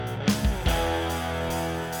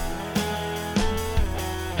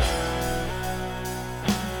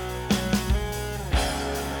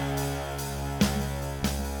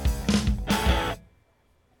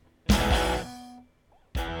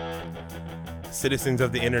Citizens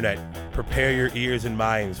of the internet, prepare your ears and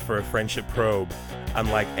minds for a friendship probe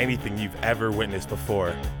unlike anything you've ever witnessed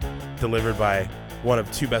before. Delivered by one of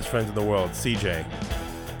two best friends in the world, CJ.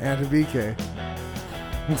 And a BK.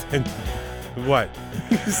 What?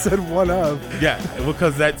 You said one of. Yeah,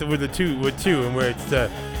 because that's with two, and where it's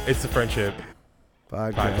the friendship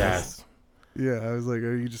podcast. Yeah, I was like,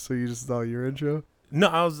 you just saw your intro? No,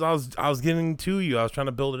 I was getting to you. I was trying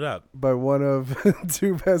to build it up. By one of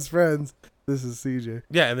two best friends. This is CJ.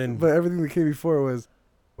 Yeah, and then but everything that came before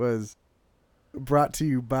was brought to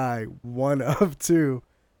you by one of two,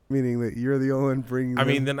 meaning that you're the only one bringing. I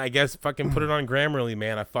mean, then I guess fucking put it on Grammarly,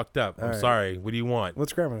 man. I fucked up. I'm sorry. What do you want?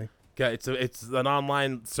 What's Grammarly? Yeah, it's an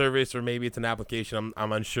online service, or maybe it's an application.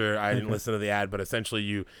 I'm unsure. I didn't listen to the ad, but essentially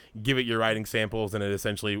you give it your writing samples, and it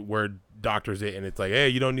essentially word doctors it, and it's like, hey,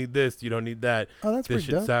 you don't need this, you don't need that. Oh, that's this pretty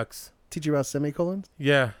shit dope. Sucks. Teach you about semicolons?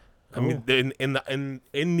 Yeah. Cool. I mean,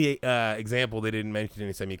 in the example, they didn't mention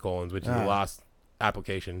any semicolons, which is a lost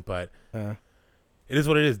application, but it is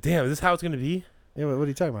what it is. Damn, is this how it's gonna be? Yeah, what are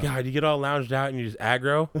you talking about? God, you get all lounged out and you just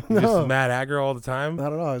aggro? No. You're just mad aggro all the time?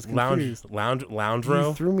 Not at all. I was confused. Lounge row?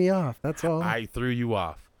 You threw me off. That's all. I threw you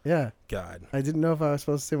off. Yeah. God. I didn't know if I was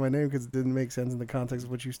supposed to say my name because it didn't make sense in the context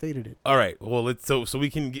of what you stated it. All right. Well, let's so we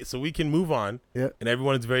can move on. Yeah. And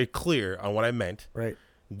everyone is very clear on what I meant. Right.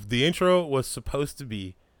 The intro was supposed to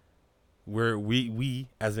be where we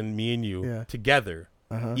as in me and you together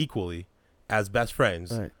equally as best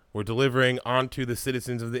friends. Right. We're delivering onto the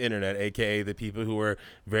citizens of the internet, aka the people who were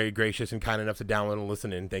very gracious and kind enough to download and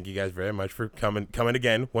listen in. Thank you guys very much for coming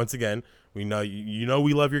again. Once again, we know you know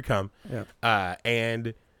we love your come. Yeah.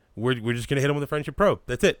 And we're just gonna hit them with a friendship probe.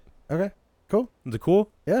 That's it. Okay. Cool. Is it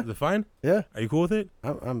cool? Yeah. Is it fine? Yeah. Are you cool with it?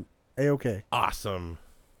 I'm A-okay. Awesome.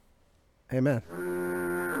 Hey, man.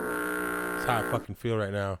 That's how I fucking feel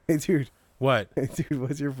right now. Hey, dude. What? Hey, dude,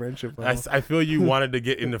 what's your friendship level? I feel you wanted to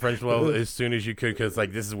get into friendship level as soon as you could, because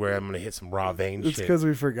like this is where I'm gonna hit some raw vein shit. It's because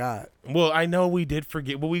we forgot. Well, I know we did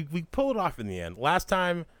forget. Well, we pulled it off in the end. Last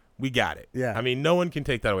time we got it. Yeah. I mean, no one can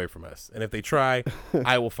take that away from us, and if they try,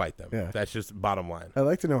 I will fight them. Yeah. That's just bottom line. I'd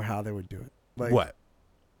like to know how they would do it. Like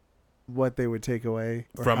what they would take away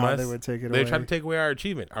or from how us. They would take it They away. try to take away our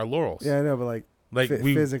achievement, our laurels. Yeah, I know, but like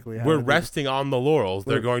physically, we're resting on the laurels.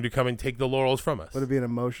 They're Would- going to come and take the laurels from us. Would it be an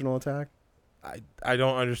emotional attack? I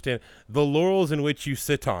don't understand. The laurels in which you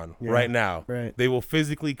sit on right now, Right. they will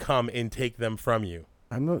physically come and take them from you.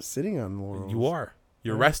 I'm not sitting on laurels. You are.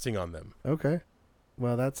 You're resting on them. Okay.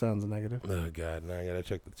 Well, that sounds negative. Oh, God. Now I got to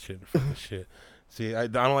check the shit for the shit. See, I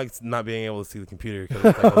don't like not being able to see the computer because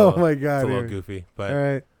it's like Oh, my God. It's a little goofy. But all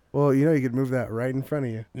right. Well, you know you could move that right in front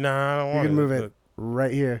of you. No, I don't want You to. can move it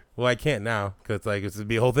right here. Well, I can't now because like it'd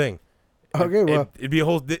be a whole thing. Okay, well. It'd be a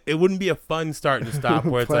whole. It wouldn't be a fun start and stop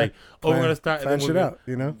where it's like, we're gonna start. Plan shit out,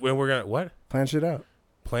 you know? When we're gonna what? Plan shit out.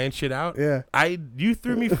 Plan shit out. Yeah. You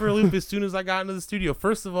threw me for a loop as soon as I got into the studio.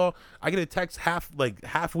 First of all, I get a text half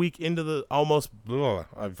week into the almost.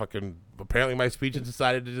 I fucking apparently my speech has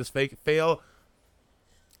decided to just fail.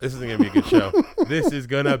 This isn't gonna be a good show. This is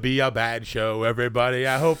gonna be a bad show, everybody.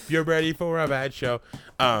 I hope you're ready for a bad show.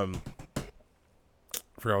 Forgot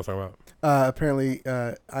what I was talking about. Apparently,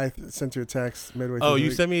 I sent you a text midway through the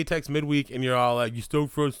week. Sent me a text midweek, and you're all like, "You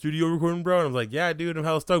stoked for a studio recording, bro?" And I was like, "Yeah, dude, I'm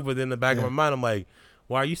hella stoked." But then in the back of my mind, I'm like,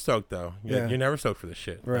 "Why are you stoked though? You're never stoked for this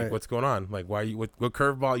shit. Right. Like, what's going on? Like, why are you? What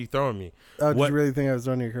curveball are you throwing me?" Oh, did you really think I was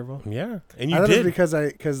throwing you a curveball? Yeah, and you I thought did. it was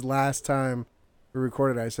because last time we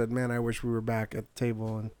recorded, I said, "Man, I wish we were back at the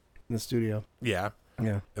table and in the studio." Yeah.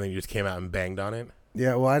 Yeah. And then you just came out and banged on it.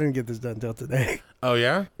 Yeah. Well, I didn't get this done until today. Oh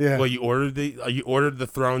yeah. Yeah. Well, you ordered the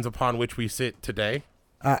thrones upon which we sit today.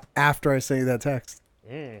 After I sent you that text.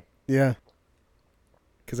 Yeah.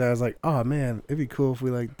 Because I was like, "Oh man, it'd be cool if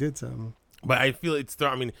we did something." But I feel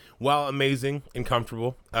while amazing and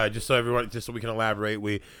comfortable, just so we can elaborate,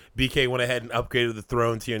 BK went ahead and upgraded the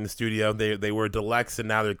thrones here in the studio. They were deluxe and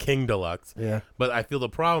now they're king deluxe. Yeah. But I feel the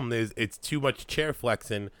problem is it's too much chair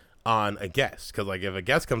flexing on a guest, because if a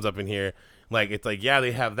guest comes up in here, it's like, yeah,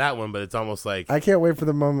 they have that one, but it's almost like I can't wait for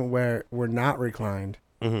the moment where we're not reclined.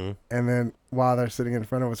 Mm-hmm. And then while they're sitting in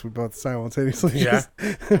front of us, we both simultaneously we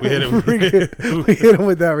hit him. we hit him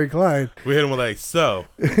with that recline. We hit him with so.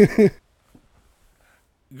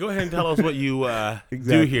 Go ahead and tell us what you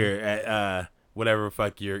do here at whatever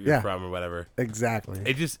fuck you're from or whatever.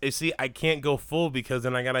 Exactly. See, I can't go full because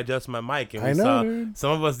then I gotta adjust my mic, and I know, dude.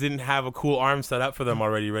 Some of us didn't have a cool arm set up for them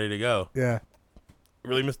already, ready to go. Yeah.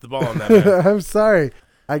 Really missed the ball on that, man. I'm sorry.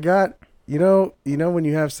 I got you know when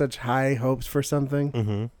you have such high hopes for something,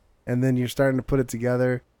 mm-hmm. and then you're starting to put it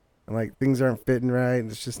together. and like things aren't fitting right, and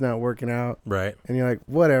it's just not working out. Right. And you're like,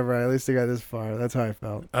 whatever. At least I got this far. That's how I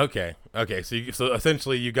felt. Okay. So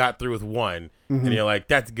essentially, you got through with one, and you're like,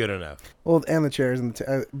 that's good enough. Well, and the chairs and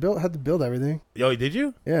I had to build everything. Yo, did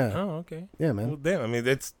you? Yeah. Oh, okay. Yeah, man. Well, damn. I mean,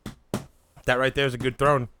 that right there is a good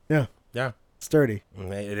throne. Yeah. Yeah. Sturdy.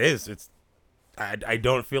 It is. I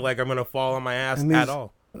don't feel like I'm gonna fall on my ass And at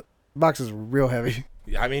all. Boxes were real heavy.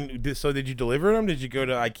 I mean, so did you deliver them? Did you go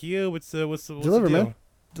to IKEA? What's the Deliver, deal? man.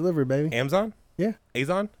 Delivery, baby. Amazon? Yeah.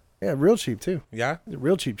 Azon? Yeah, real cheap too. Yeah.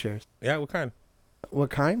 Real cheap chairs. Yeah. What kind? What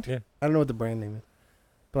kind? Yeah. I don't know what the brand name is.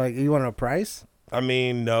 But like, you want to know price? I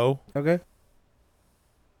mean, no. Okay.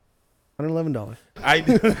 $111.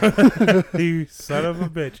 You son of a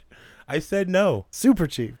bitch. I said no. Super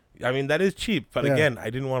cheap. I mean, that is cheap, but Yeah. again, I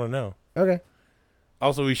didn't want to know. Okay.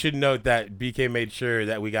 Also, we should note that BK made sure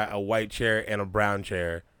that we got a white chair and a brown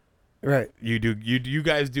chair. Right. You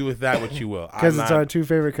guys do with that what you will. Because it's our two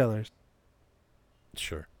favorite colors.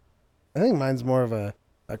 Sure. I think mine's more of a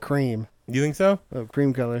cream. You think so? A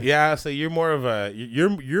cream color. Yeah. So you're more of a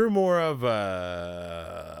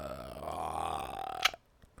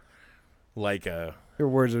like a. Your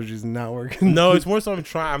words are just not working. No, it's more so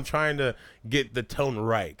I'm trying to get the tone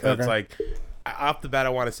right. 'Cause Okay. it's like off the bat I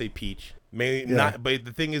want to say peach. Mainly not, but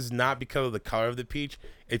the thing is not because of the color of the peach.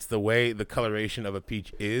 It's the way the coloration of a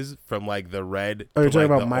peach is from like the red. Oh, you're to, talking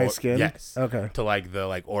like, about my skin? Yes. Okay. To like the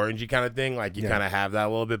orangey kind of thing. Like you kind of have that a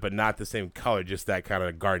little bit, but not the same color. Just that kind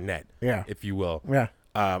of garnet, Yeah. if you will. Yeah.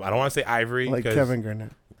 I don't want to say ivory. Like Kevin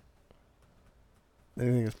Garnett.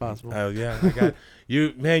 Anything is possible. Oh yeah, I got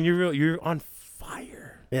you, man. You're on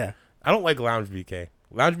fire. Yeah. I don't like Lounge BK.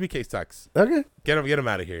 Lounge BK sucks. Okay. Get him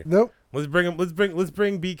out of here. Nope. Let's bring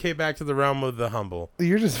BK back to the realm of the humble.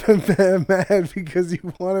 You're just mad because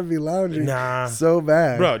you want to be lounging so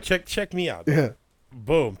bad. Bro, check me out. Bro. Yeah.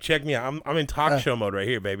 Boom, check me out. I'm in talk show mode right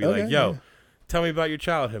here, baby. Okay, like, yo, tell me about your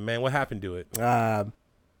childhood, man. What happened to it?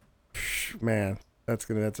 Man, that's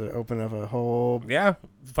to open up a whole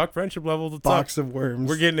Fuck friendship levels. What's box up? of worms.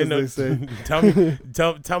 We're getting into.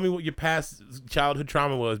 tell me what your past childhood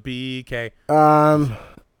trauma was, BK.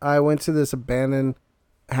 I went to this abandoned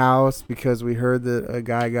house because we heard that a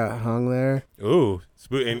guy got hung there. Ooh,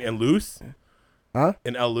 in Luce? Huh?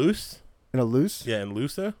 In El Luce? In a loose? Yeah, in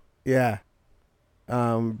Lusa? Yeah.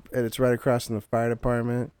 And it's right across from the fire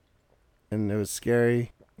department, and it was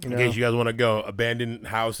scary. In case you guys want to go, abandoned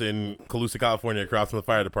house in Colusa, California, across from the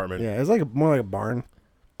fire department. Yeah, it's like more like a barn.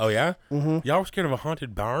 Oh yeah? Mm-hmm. Y'all were scared of a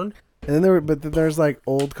haunted barn? And then there's like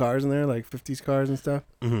old cars in there, like 50s cars and stuff.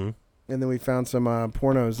 Mm-hmm. And then we found some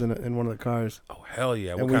pornos in one of the cars. Oh hell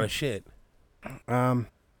yeah! What kind of shit?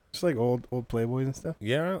 Just like old Playboys and stuff.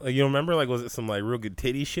 Yeah, like, you remember? Like, was it some like real good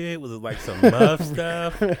titty shit? Was it like some muff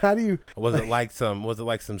stuff? How do you? Was it like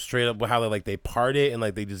some straight up how they part it and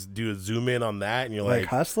like they just do a zoom in on that and you're Like like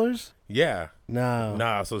Hustlers? yeah, No.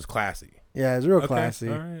 nah, so it's classy. Yeah, it's real Okay, classy.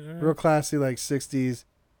 all right. Real classy, like 60s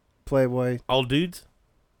Playboy. All dudes,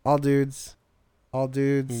 All dudes.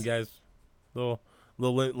 you guys, little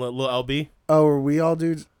LB. Oh, were we all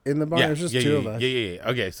dudes in the bar? Yeah, There's just yeah, two yeah, of us. yeah.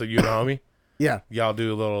 Okay, so you and homie, Yeah. y'all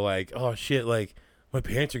do a little like, oh shit, like my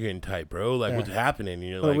pants are getting tight, bro. Like what's happening? And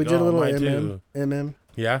you're Well, like, we did a little mine MM. too.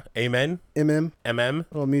 Yeah, amen. MM. MM.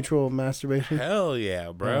 A little mutual masturbation. Hell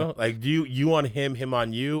yeah, bro. Yeah. Like, do you on him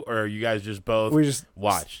on you, or you guys just both We just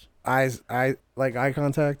watched? eye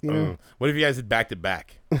contact, you know? What if you guys did back to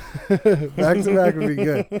back? Back to back would be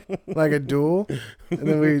good. Like a duel. And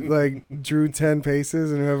then we like drew 10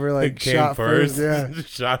 paces and whoever like Came shot first. Yeah.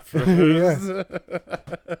 Shot first. Yeah.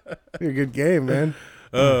 Be a good game, man.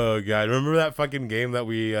 Oh god. Remember that fucking game that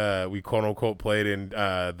we quote unquote played in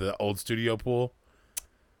the old studio pool?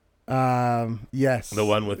 Yes. The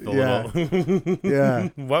one with the little Yeah.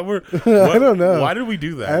 I don't know. Why did we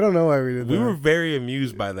do that? I don't know why we did that. We were very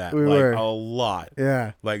amused by that. We like were. a lot.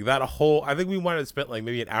 Yeah. Like that whole I think we wanted to spend like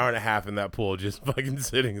maybe an hour and a half in that pool just fucking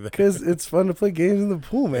sitting there. Because it's fun to play games in the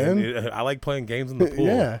pool, man. I like playing games in the pool.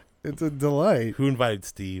 Yeah. It's a delight. Who invited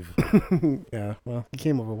Steve? Yeah. Well, he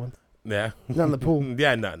came over once. Yeah. Not in the pool.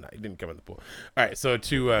 Yeah, no, he didn't come in the pool. All right, so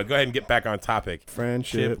to go ahead and get back on topic.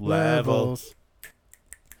 Friendship levels.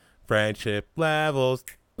 Friendship levels.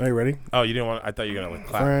 Are you ready? Oh, you didn't want? I thought you were gonna like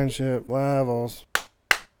clap. Friendship levels.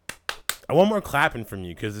 I want more clapping from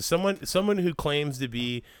you because someone who claims to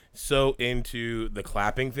be so into the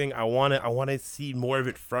clapping thing, I want to see more of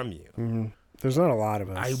it from you. Mm-hmm. There's not a lot of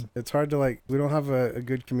us. It's hard to like. We don't have a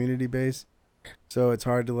good community base, so it's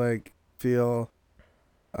hard to like feel,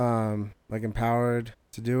 like empowered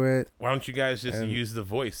to do it. Why don't you guys just use the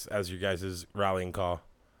voice as your guys' rallying call?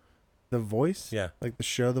 The Voice? Yeah. Like the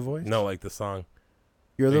show The Voice? No, like the song.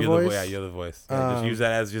 You're the voice? Yeah, you're the voice. Yeah, just use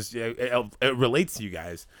that as it relates to you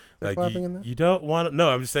guys. Like you don't want to. No,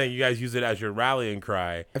 I'm just saying you guys use it as your rallying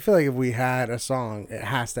cry. I feel like if we had a song, it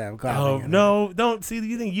has to have clapping. Oh no, don't see.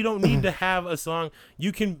 You think you don't need to have a song?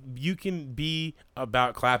 You can be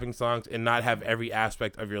about clapping songs and not have every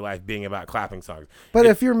aspect of your life being about clapping songs. But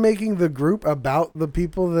if you're making the group about the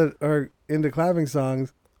people that are into clapping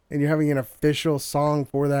songs, and you're having an official song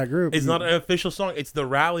for that group, it's not an official song. It's the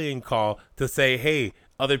rallying call to say, hey,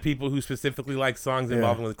 other people who specifically like songs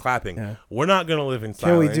involving with clapping. Yeah. We're not gonna live in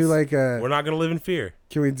silence. Can we do like a? We're not gonna live in fear.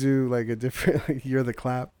 Can we do like a different? Like, you're the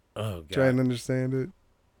clap. Oh God. Try and understand it.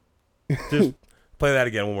 Just play that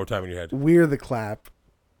again one more time in your head. We're the clap.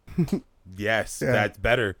 Yes, that's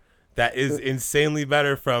better. That is insanely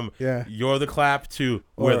better. From you're the clap to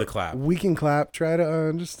we're the clap. We can clap. Try to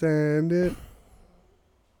understand it.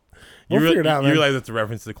 We'll you figure it out, you realize it's a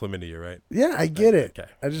reference to chlamydia, right? Yeah, I get it.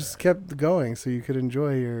 Okay. I just kept going so you could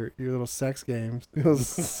enjoy your little sex games, your little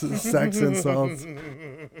sex insults.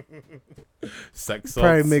 Sex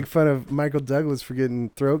probably make fun of Michael Douglas for getting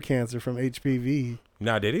throat cancer from HPV.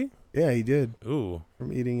 Now, did he? Yeah, he did. Ooh.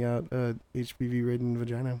 From eating out HPV-ridden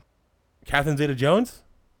vagina. Catherine Zeta-Jones?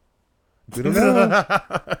 We don't know.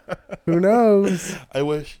 Who knows? I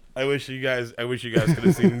wish you guys could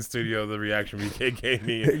have seen in studio the reaction BK gave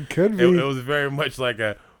me. It could be. It was very much like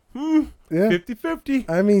a 50-50.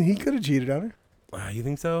 I mean, he could have cheated on her. You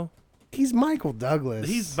think so? He's Michael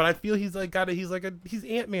Douglas. But I feel he's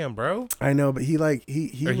Ant-Man, bro. I know, but he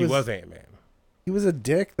was Ant-Man. He was a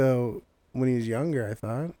dick though when he was younger, I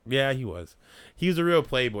thought. Yeah, he was. He was a real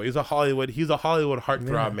playboy. He's a Hollywood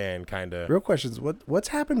heartthrob man, kind of. Real questions. What's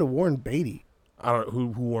happened to Warren Beatty? I don't know who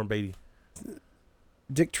Warren Beatty.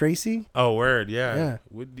 Dick Tracy? Oh, word, yeah.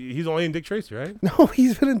 He's only in Dick Tracy, right? No,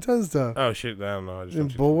 he's been in tons of stuff. Oh shit, I don't know. In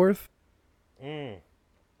Bullworth?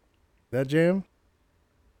 That jam?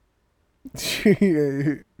 Taking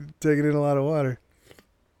in a lot of water.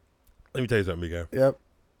 Let me tell you something, Mika. Yep.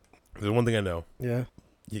 There's one thing I know. Yeah.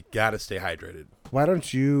 You gotta stay hydrated. Why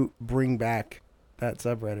don't you bring back that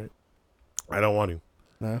subreddit? I don't want to.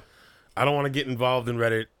 No? I don't want to get involved in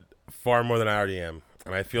Reddit far more than I already am.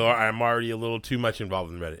 And I feel I'm already a little too much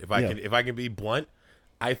involved in Reddit. If I can be blunt,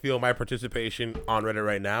 I feel my participation on Reddit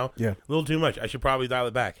right now a little too much. I should probably dial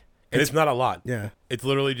it back. And it's not a lot. Yeah. It's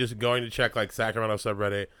literally just going to check like Sacramento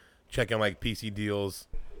subreddit, checking like PC deals,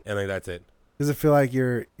 and like that's it. Does it feel like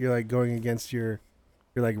you're like going against your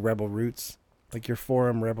like rebel roots? Like your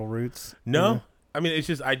forum rebel roots? No. Yeah. I mean, it's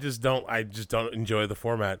just I just don't enjoy the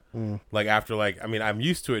format. Like after I'm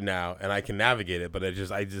used to it now and I can navigate it, but I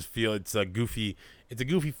just feel it's a goofy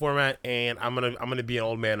format, and I'm gonna be an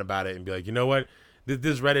old man about it and be like, you know what,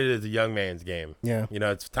 this Reddit is a young man's game. Yeah,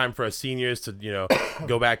 it's time for us seniors to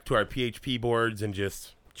go back to our PHP boards and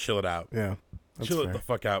just chill it out. Yeah, chill it the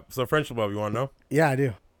fuck out. So friendship love, you want to know? Yeah, I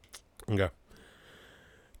do. Okay.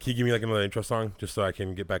 Can you give me like another intro song just so I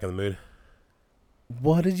can get back in the mood?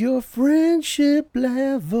 What is your friendship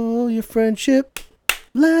level? Your friendship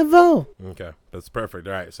level. Okay, that's perfect.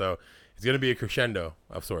 All right, so it's gonna be a crescendo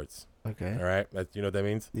of sorts. Okay. All right, you know what that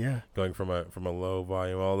means? Yeah. Going from a low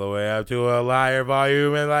volume all the way up to a higher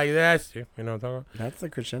volume and like this. You know what I'm talking about? That's the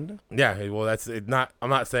crescendo. Yeah. Well, that's it. Not. I'm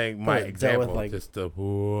not saying my example. Like, just the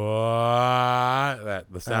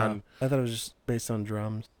sound. I thought it was just based on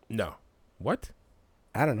drums. No. What?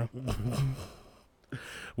 I don't know.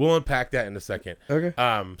 We'll unpack that in a second. Okay.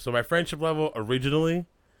 So my friendship level originally,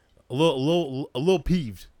 a little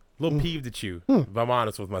peeved at you. If I'm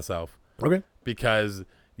honest with myself. Okay. Because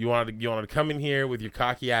you wanted to come in here with your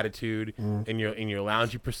cocky attitude and your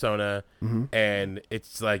loungy persona, and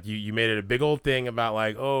it's like you made it a big old thing about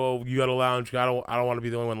like, oh, you got to lounge. I don't want to be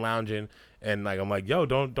the only one lounging. And like I'm like, yo,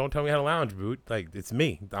 don't tell me how to lounge, boo. Like it's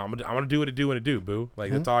me. I'm gonna do what it do, boo.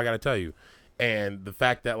 Like that's all I gotta tell you. And the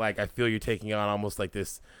fact that like I feel you're taking on almost like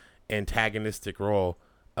this antagonistic role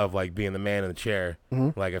of like being the man in the chair.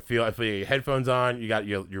 Like I feel your headphones on,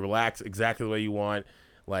 you relax exactly the way you want.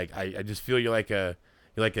 Like I just feel you're like a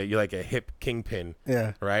hip kingpin.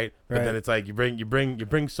 Yeah. Right? But then it's like you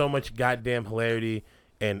bring so much goddamn hilarity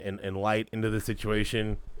and light into the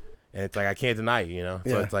situation, and it's like I can't deny you,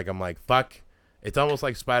 So it's like I'm like, fuck. It's almost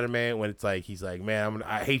like Spider-Man when it's like he's like, man,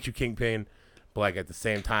 I hate you, Kingpin. But like at the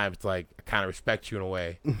same time, it's like I kind of respect you in a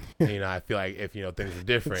way. And, I feel like if things are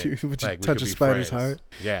different, like touch a spider's heart.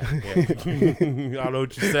 Yeah. I don't know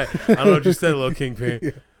what you said. Little Kingpin.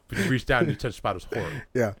 Yeah. But you reached out and you touched the spider's heart.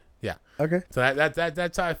 Yeah. Yeah. Okay. So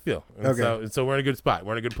that's how I feel. And so we're in a good spot.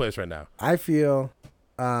 We're in a good place right now. I feel.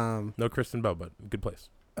 No Kristen Bell, but good place.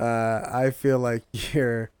 I feel like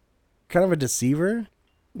you're kind of a deceiver,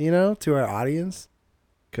 to our audience,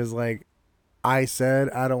 because like I said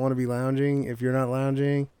I don't want to be lounging if you're not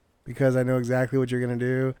lounging because I know exactly what you're gonna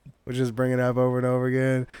do, which is bring it up over and over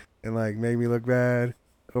again and like make me look bad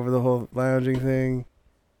over the whole lounging thing.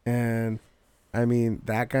 And I mean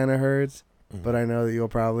that kind of hurts. But I know that you'll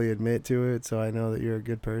probably admit to it, so I know that you're a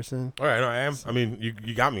good person. All right, no, I am. I mean,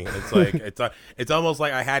 you got me. It's like it's almost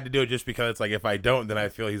like I had to do it just because it's like if I don't, then I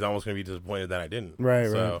feel he's almost gonna be disappointed that I didn't. Right.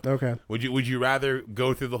 So, right. Okay. Would you rather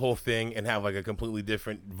go through the whole thing and have like a completely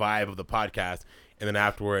different vibe of the podcast, and then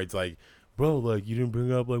afterwards like, bro, like you didn't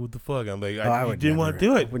bring up like what the fuck? I'm like, I didn't want to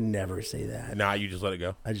do it. I would never say that. Nah, you just let it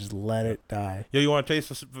go. I just let it die. Yo, you want to taste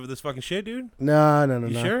this fucking shit, dude? No.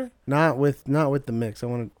 You sure? Not with the mix. I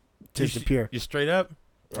want to taste the pure. You straight up?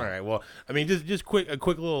 All right. Well, I mean, just a quick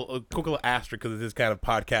little asterisk because of this kind of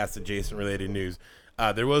podcast adjacent related news.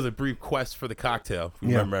 There was a brief quest for the cocktail. If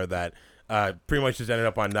you remember that. Pretty much just ended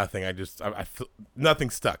up on nothing. I feel nothing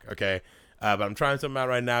stuck. Okay. But I'm trying something out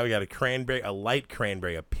right now. We got a light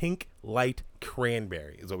cranberry, a pink light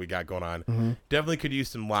cranberry is what we got going on. Mm-hmm. Definitely could use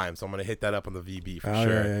some lime, so I'm gonna hit that up on the VB for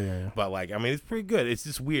sure. Yeah. But like, I mean, it's pretty good. It's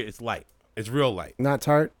just weird. It's light. It's real light. Not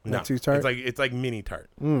tart. No, Not too tart. It's like mini tart.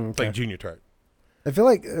 Okay. It's like junior tart. I feel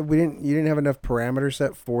like you didn't have enough parameters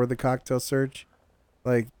set for the cocktail search.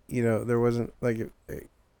 Like, there wasn't like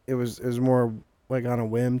it was more like on a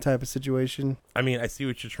whim type of situation. I mean, I see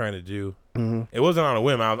what you're trying to do. Mm-hmm. It wasn't on a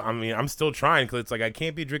whim. I mean, I'm still trying because it's like I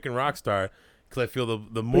can't be drinking Rockstar because I feel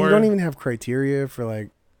the more. But you don't even have criteria for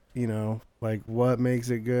like, like what makes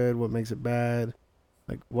it good, what makes it bad.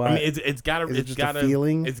 Like what? I mean, it's gotta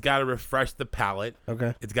feeling. It's gotta refresh the palate.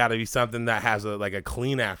 Okay. It's gotta be something that has a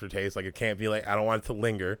clean aftertaste. Like it can't be like I don't want it to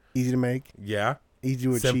linger. Easy to make. Yeah. Easy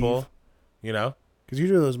to Simple. achieve. Because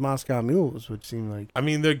usually those Moscow mules, which seem like. I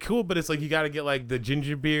mean, they're cool, but it's like you gotta get like the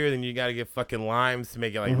ginger beer, then you gotta get fucking limes to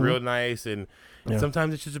make it like real nice, and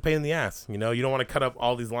sometimes it's just a pain in the ass. You don't want to cut up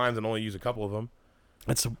all these limes and only use a couple of them.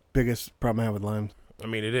 That's the biggest problem I have with limes. I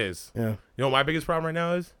mean, it is. Yeah. You know what my biggest problem right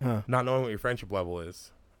now is? Huh. Not knowing what your friendship level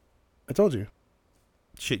is. I told you.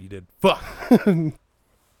 Shit, you did. Fuck. What's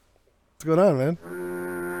going on, man?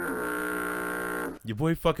 Your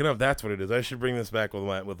boy fucking up. That's what it is. I should bring this back with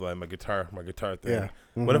my guitar thing. Yeah.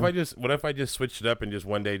 Mm-hmm. What if I just switched it up and just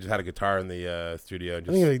one day just had a guitar in the studio and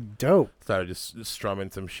I think it'd be dope. started just strumming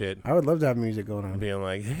some shit. I would love to have music going on. Being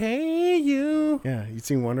like, hey you. Yeah. You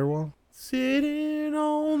seen Wonderwall? Sitting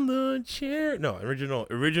on the chair. No,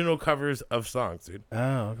 original covers of songs, dude. Oh,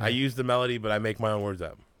 okay. I use the melody, but I make my own words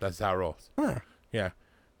up. That's how it rolls. Huh. Yeah. Is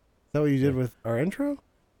that what you did with our intro?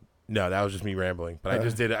 No, that was just me rambling. But I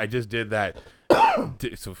just did that.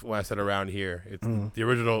 So when I said around here, it's the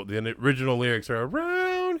original lyrics are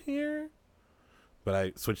around here. But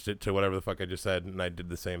I switched it to whatever the fuck I just said, and I did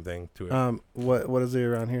the same thing to it. What is the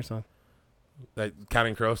Around Here song? That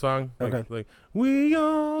Counting Crow song? Okay. Like we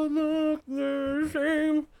all look the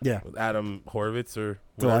same. Yeah. With Adam Horvitz or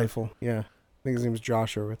whatever. Delightful. Yeah. I think his name is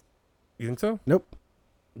Josh Horvitz. You think so? Nope.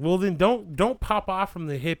 Well, then don't pop off from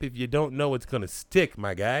the hip if you don't know what's gonna stick,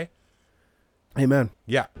 my guy. Amen.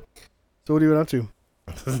 Yeah. So what are you up to?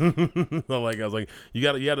 So like I was like, you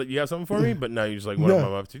got something for me? But no, you're just like, what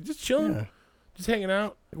am I up to? Just chilling, Yeah. just hanging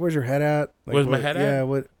out. Where's your head at? Like, Where's my head at? Yeah.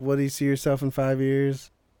 What do you see yourself in 5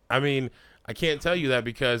 years? I mean, I can't tell you that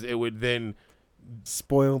because it would then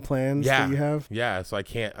Spoil plans that you have? Yeah, so I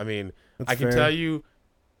can't. I mean, That's I can fair. tell you,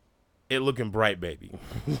 it looking bright, baby.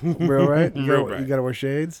 Real right? Real bright. You gotta wear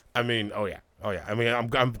shades? I mean, oh yeah. I mean,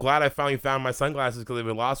 I'm glad I finally found my sunglasses because they've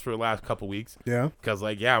been lost for the last couple weeks. Yeah. Because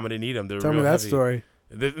I'm gonna need them. They're Tell real me that heavy. story.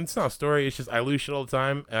 It's not a story. It's just I lose shit all the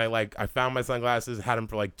time, and I found my sunglasses, had them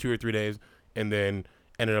for like 2 or 3 days, and then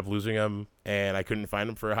ended up losing them, and I couldn't find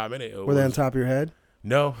them for a hot minute. Were they on top of your head?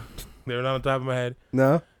 No, they were not on top of my head.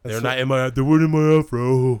 No. They were not in my. They weren't in my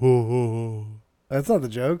afro. That's not the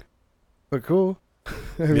joke, but cool.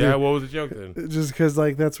 I mean, Yeah, what was the joke then? Just because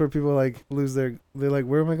like that's where people like lose their. They're like,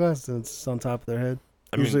 where are my glasses? And it's on top of their head.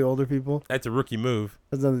 I mean, Usually older people. that's a rookie move.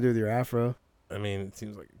 Has nothing to do with your afro. I mean, it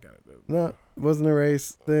seems like it kind of does. No, it wasn't a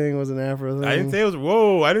race thing. It was an afro thing. I didn't say it was.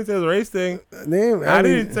 Whoa! I didn't say it was a race thing. I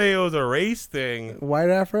didn't say it was a race thing. White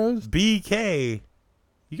afros. BK.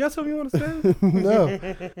 You got something you want to say? No.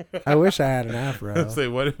 I wish I had an afro. Say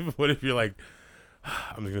what if you're like,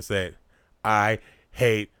 I'm just gonna say it. I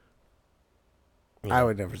hate. I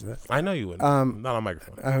would never say that. I know you wouldn't. Not on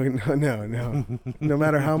microphone. I would, no. No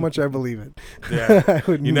matter how much I believe it. Yeah. I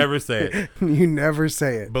would You never say it. You never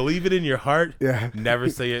say it. Believe it in your heart. Yeah. Never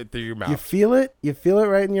say it through your mouth. You feel it. You feel it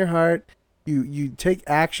right in your heart. You take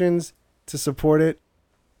actions to support it.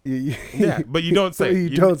 Yeah, but you don't say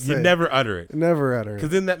it. You never utter it. Never utter it. Because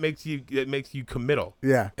then that makes you committal.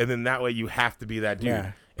 Yeah. And then that way you have to be that dude.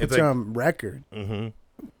 Yeah. It's Put you on record. Mm-hmm.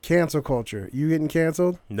 cancel culture. You getting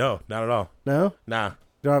canceled? No, not at all. No? Nah.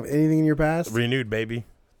 You don't have anything in your past? Renewed, baby.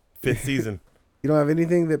 5th season. You don't have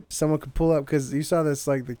anything that someone could pull up? Because you saw this,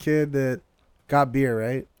 like, the kid that got beer,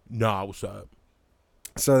 right? Nah, what's up?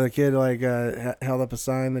 So the kid, like, held up a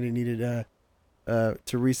sign that he needed to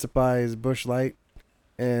resupply his Bush Light.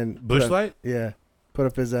 And Bush Light? Yeah. Put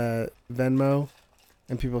up his Venmo.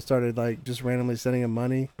 And people started, like, just randomly sending him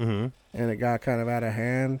money. Mm-hmm. And it got kind of out of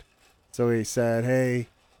hand. So he said, hey,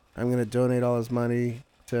 I'm going to donate all this money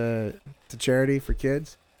to charity for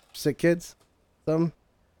kids. Sick kids. Something.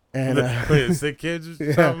 And sick kids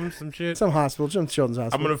or something, some shit. Some hospital, some children's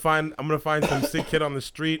hospital. I'm gonna find some sick kid on the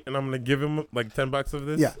street and I'm gonna give him like $10 of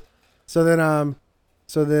this. Yeah. So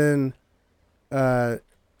then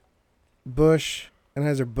Bush,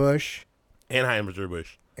 Anheuser-Busch.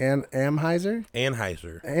 Anheuser-Busch. And Anheuser?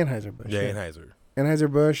 Anheuser-Busch. Yeah, Anheuser.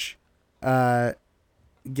 Anheuser-Busch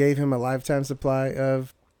gave him a lifetime supply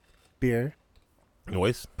of beer.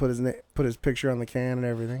 Noise. Put his picture on the can and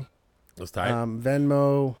everything. That's tight.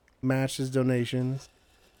 Venmo matched his donations.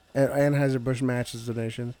 Anheuser-Busch matched his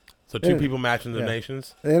donations. So two people matching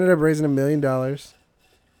donations. They ended up raising $1 million.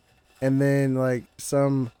 And then, like,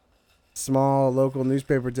 some small local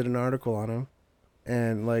newspaper did an article on him.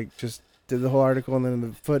 And, like, just did the whole article. And then in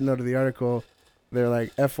the footnote of the article, they're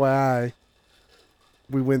like, FYI,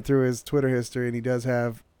 we went through his Twitter history, and he does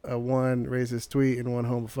have one racist tweet and one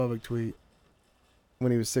homophobic tweet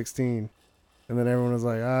when he was 16. And then everyone was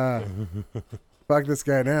like, fuck this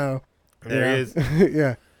guy now. There he is.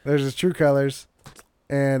 Yeah, there's his true colors.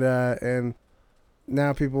 And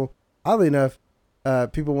now people, oddly enough,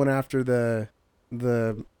 people went after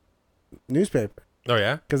the newspaper. Oh,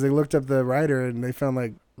 yeah? Because they looked up the writer and they found,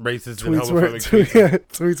 like, racist and tweets where, homophobic tweets.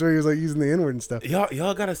 tweets where he was, like, using the N-word and stuff.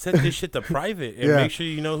 Y'all gotta set this shit to private and make sure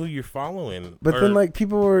you know who you're following. But then, like,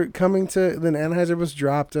 people were coming to, then Anheuser-Busch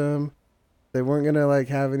dropped him. They weren't going to, like,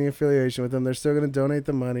 have any affiliation with him. They're still going to donate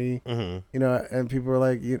the money. Mm-hmm. You know, and people were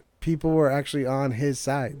like, people were actually on his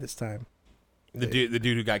side this time. The dude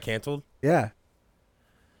who got canceled? Yeah.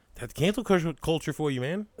 That's cancel culture for you,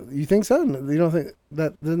 man. You think so? You don't think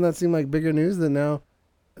that, doesn't that seem like bigger news than now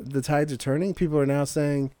the tides are turning? People are now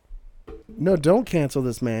saying, no, don't cancel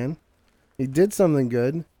this man. He did something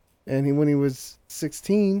good. And when he was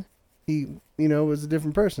 16, he, was a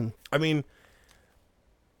different person. I mean,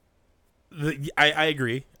 I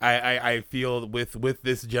agree. I feel with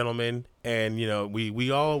this gentleman, and we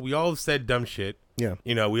all said dumb shit. Yeah.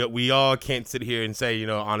 We all can't sit here and say,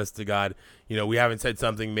 honest to God, we haven't said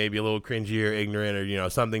something maybe a little cringy or ignorant or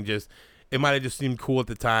something just, it might have just seemed cool at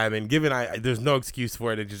the time, and given there's no excuse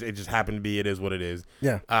for it. It just happened to be. It is what it is.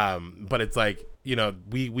 Yeah. But it's like,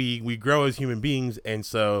 we grow as human beings, and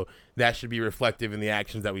so that should be reflective in the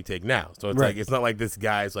actions that we take now. So it's like, it's not like this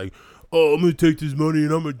guy's like, oh, I'm gonna take this money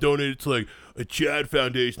and I'm gonna donate it to like a Chad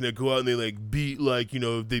Foundation that go out and they like beat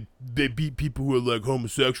they beat people who are like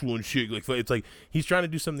homosexual and shit. Like, it's like he's trying to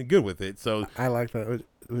do something good with it. So I like that.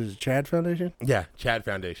 Was it Chad Foundation? Yeah, Chad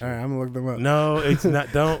Foundation. All right, I'm gonna look them up. No, it's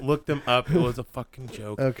not. Don't look them up. It was a fucking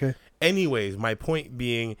joke. Okay. Anyways, my point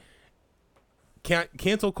being,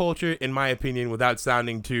 cancel culture, in my opinion, without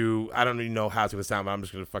sounding too, I don't even know how it's gonna sound, but I'm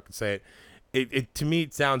just gonna fucking say it. It to me,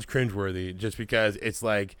 it sounds cringeworthy, just because it's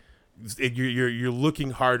like you're looking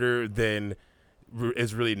harder than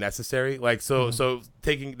is really necessary. Like, so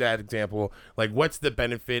taking that example, like, what's the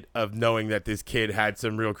benefit of knowing that this kid had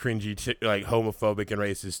some real cringy like homophobic and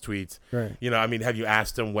racist tweets? Right. I mean, have you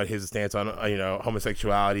asked him what his stance on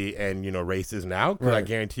homosexuality and race is now? Because I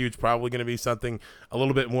guarantee you it's probably going to be something a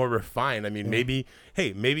little bit more refined. I mean, maybe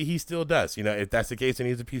he still does. If that's the case, then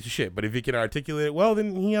he's a piece of shit. But if he can articulate it well,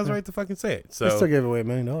 then he has the right to fucking say it. So he still gave away $1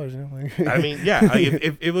 million. I mean, yeah. Like,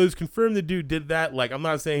 if it was confirmed the dude did that, like, I'm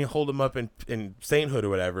not saying hold him up in sainthood or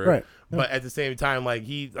whatever. Right. But at the same time, like,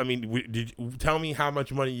 did you tell me how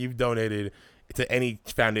much money you've donated to any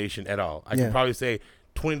foundation at all? I can probably say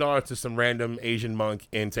 $20 to some random Asian monk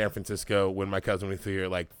in San Francisco when my cousin was here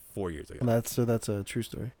like 4 years ago. That's a true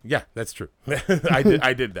story. Yeah, that's true.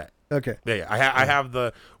 I did that. Okay. Yeah. I have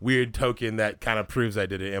the weird token that kind of proves I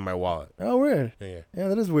did it in my wallet. Oh, weird. Yeah,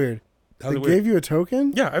 that is weird. How's They it weird? gave you a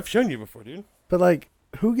token? Yeah, I've shown you before, dude. But, like,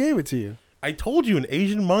 who gave it to you? I told you, an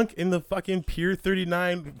Asian monk in the fucking Pier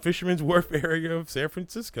 39 Fisherman's Wharf area of San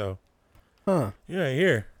Francisco. Huh. Yeah,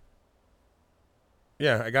 here.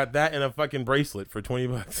 Yeah, I got that and a fucking bracelet for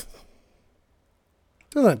 $20. It's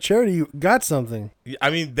not charity. You got something. I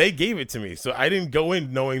mean, they gave it to me, so I didn't go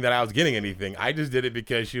in knowing that I was getting anything. I just did it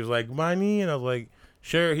because she was like, money, and I was like,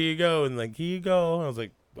 sure, here you go, and like, here you go. And I was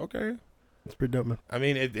like, okay. It's pretty dope, man. I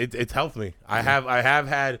mean, it's helped me. I have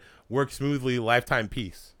had work smoothly lifetime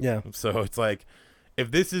peace. Yeah. So it's like,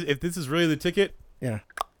 if this is really the ticket, Yeah.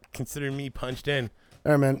 consider me punched in.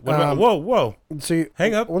 All right, man. What about, whoa. So you,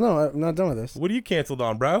 Hang up. Well, no, I'm not done with this. What are you canceled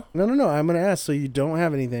on, bro? No. I'm gonna ask. So you don't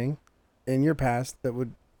have anything in your past that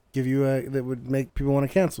would give you that would make people want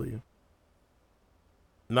to cancel you?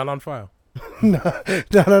 Not on file.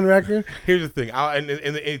 Not on record. Here's the thing, and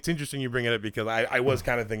it's interesting you bring it up because I was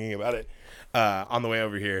kind of thinking about it on the way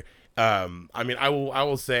over here. I mean, I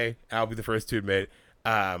will say, I'll be the first to admit,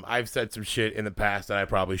 I've said some shit in the past that I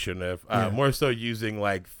probably shouldn't have. More so using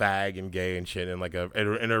like fag and gay and shit in like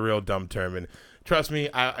in a real dumb term. And trust me,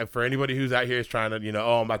 I for anybody who's out here is trying to,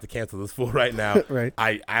 I'm about to cancel this fool right now. Right.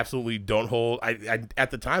 I absolutely don't hold. I at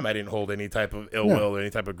the time I didn't hold any type of ill will or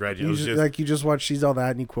any type of grudge. It was just like you just watched She's All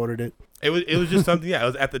That and you quoted it. It was just something. Yeah, it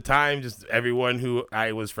was at the time. Just everyone who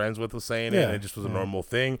I was friends with was saying it, and it just was a normal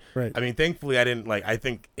thing. Right. I mean, thankfully, I didn't like. I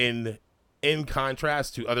think in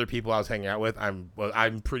contrast to other people I was hanging out with,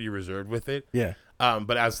 I'm pretty reserved with it. Yeah.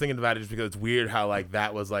 But I was thinking about it just because it's weird how like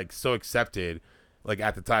that was like so accepted. Like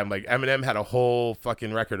at the time, like Eminem had a whole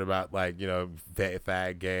fucking record about like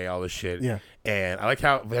fat, gay, all this shit. Yeah. And I like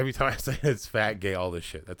how every time I say it's fat, gay, all this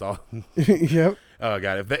shit. That's all. Yep. Oh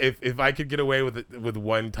god, if I could get away with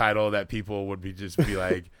one title that people would be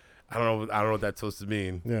like, I don't know what that's supposed to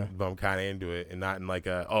mean. Yeah. But I'm kind of into it, and not in like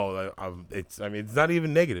it's not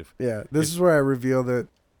even negative. Yeah. This is where I reveal that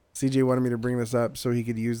CJ wanted me to bring this up so he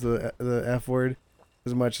could use the F word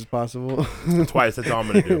as much as possible. Twice. That's all I'm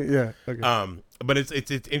gonna do. Yeah. Okay. But it's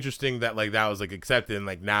interesting that like that was like accepted, and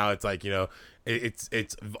like now it's like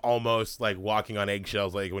it's almost like walking on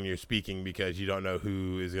eggshells, like when you're speaking, because you don't know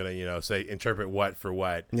who is gonna say interpret what for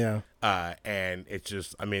what. Yeah. And it's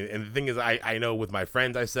just, I mean, and the thing is, I know with my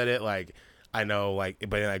friends I said it, like I know like,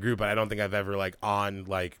 but in that group, but I don't think I've ever like on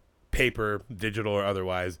like paper, digital or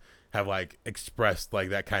otherwise, have like expressed like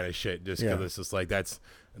that kind of shit, just because it's just like that's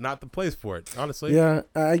not the place for it, honestly. Yeah,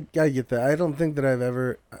 I get that. I don't think that I've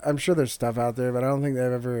ever. I'm sure there's stuff out there, but I don't think that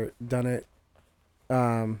I've ever done it,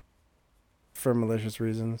 for malicious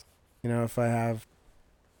reasons. If I have,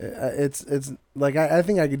 it's like I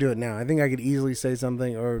think I could do it now. I think I could easily say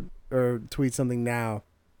something or tweet something now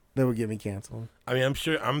that would get me canceled. I mean,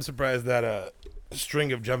 I'm surprised that a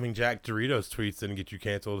string of Jumping Jack Doritos tweets didn't get you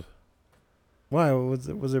canceled. Why? Was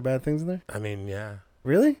there bad things in there? I mean, yeah.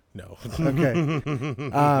 Really? No.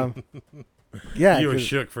 Okay. Yeah. You were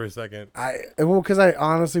shook for a second. Because I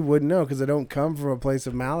honestly wouldn't know, because I don't come from a place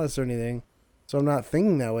of malice or anything, so I'm not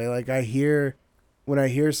thinking that way. Like when I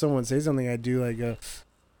hear someone say something, I do like a,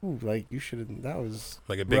 ooh, like you should have. That was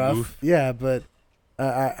like a big rough. oof. Yeah, but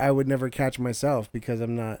I would never catch myself because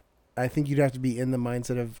I'm not. I think you'd have to be in the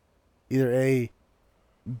mindset of either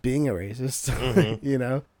being a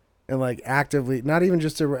racist, and like actively, not even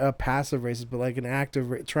just a passive racist, but like an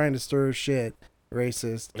active trying to stir shit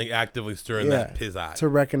racist. Like actively stirring that pizzazz. To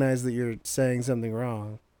recognize that you're saying something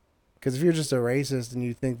wrong. Because if you're just a racist and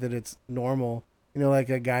you think that it's normal, like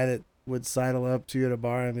a guy that would sidle up to you at a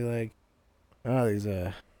bar and be like, oh, these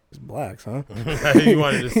blacks, huh? You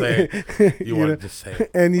wanted to say it. You wanted to say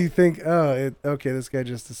it. And you think, okay, this guy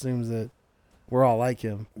just assumes that we're all like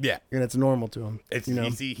him. Yeah. And it's normal to him.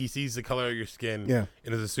 He sees the color of your skin, and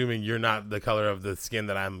is assuming you're not the color of the skin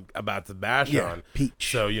that I'm about to bash on.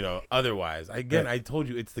 Peach. So, otherwise. Again, I told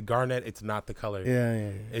you, it's the garnet, it's not the color.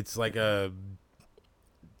 Yeah. It's like a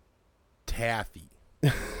taffy.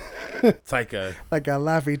 It's like a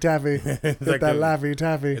Laffy Taffy. It's like that Laffy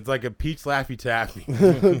Taffy. It's like a peach Laffy Taffy.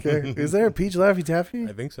 Okay. Is there a peach Laffy Taffy?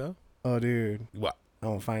 I think so. Oh, dude. What? I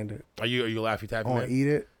won't find it. Are you a Laffy Taffy? I want to eat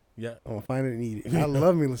it. Yeah. I want to find it and eat it. I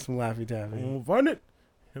love me some Laffy Taffy. I'm gonna find it.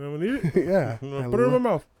 And I'm gonna eat it. Yeah. Put it in my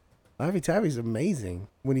mouth. Laffy Taffy's amazing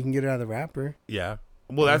when you can get it out of the wrapper. Yeah.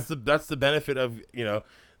 Well, that's the benefit of,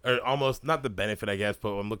 or almost not the benefit, I guess, but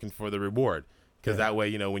I'm looking for the reward. Because that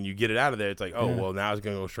way, when you get it out of there, it's like, well, now it's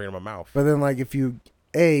going to go straight in my mouth. But then, like, if you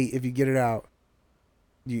get it out,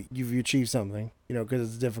 you've achieved something, because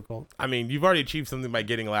it's difficult. I mean, you've already achieved something by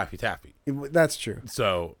getting a Laffy Taffy. That's true.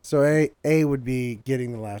 So A would be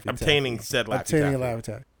getting the Laffy Taffy. Obtaining said Laffy Taffy. Obtaining a Laffy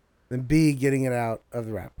Taffy. Then B, getting it out of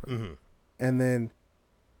the wrapper. Mm-hmm. And then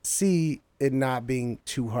C, it not being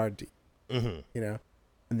too hard to eat. Mm-hmm.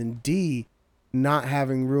 And then D, not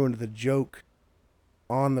having ruined the joke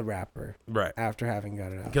on the wrapper right after having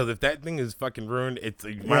got it out. Because if that thing is fucking ruined,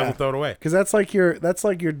 you might as well throw it away. Because that's like your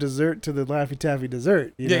dessert to the Laffy Taffy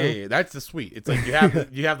dessert. Yeah, that's the sweet. It's like you have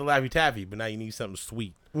the Laffy Taffy, but now you need something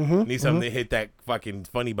sweet. Mm-hmm, you need something to hit that fucking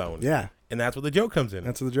funny bone. Yeah, and that's where the joke comes in.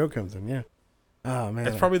 Yeah. Oh man,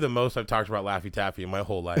 that's probably the most I've talked about Laffy Taffy in my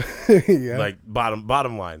whole life. Yeah, like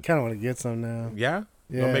bottom line. Kind of want to get some now. Yeah.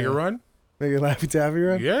 You want to make a run? Make a Laffy Taffy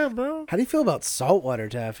run? Yeah, bro. How do you feel about saltwater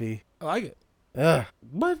taffy? I like it. Ugh,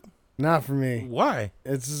 What? not for me. Why?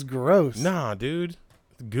 It's just gross. Nah, dude.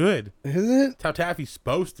 It's good. Is it? It's how taffy's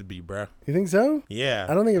supposed to be, bro. You think so? Yeah.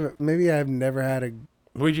 I don't think maybe I've never had a.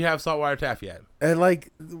 Where'd you have saltwater taffy at? And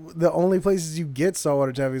like the only places you get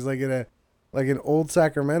saltwater taffy is like in an old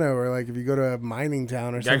Sacramento, or like if you go to a mining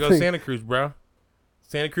town or You gotta something. go Santa Cruz, bro.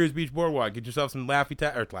 Santa Cruz Beach Boardwalk. Get yourself some Laffy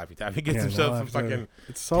Taffy. Get yourself some fucking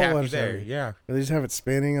it's saltwater taffy there. taffy. Yeah. Or they just have it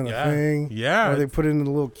spinning on the Yeah. thing. Yeah. Or they put it in the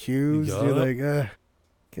little cubes. Yup. You're like,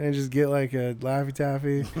 can I just get like a Laffy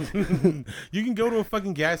Taffy? You can go to a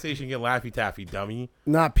fucking gas station and get Laffy Taffy, dummy.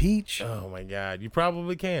 Not peach. Oh my god. You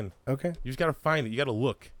probably can. Okay. You just gotta find it. You gotta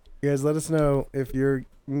look. You guys, let us know if your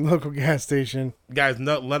local gas station. Guys,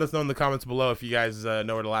 let us know in the comments below if you guys know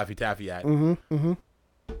where the Laffy Taffy at. Mm-hmm. Mm-hmm.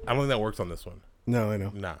 I don't think that works on this one. No, I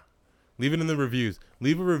know. Nah. Leave it in the reviews.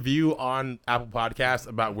 Leave a review on Apple Podcasts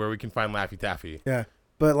about where we can find Laffy Taffy. Yeah,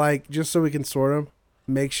 but like just so we can sort them,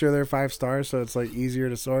 make sure they're 5 stars so it's like easier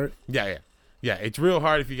to sort. Yeah. It's real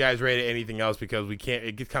hard if you guys rate it anything else because we can't.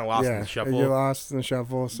 It gets kind of lost in the shuffle. You're lost in the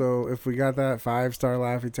shuffle. So if we got that 5-star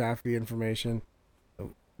Laffy Taffy information,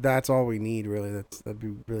 that's all we need. Really, that'd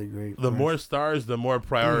be really great. The more stars, the more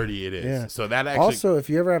priority it is. Yeah. So that actually. Also, if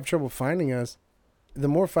you ever have trouble finding us, the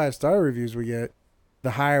more 5-star reviews we get,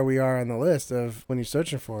 the higher we are on the list of when you're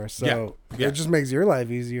searching for us. So it just makes your life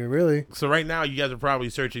easier, really. So right now, you guys are probably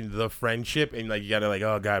searching the friendship, and like you gotta like,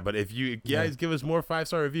 oh god. But if you guys give us more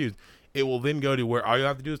 5-star reviews, it will then go to where all you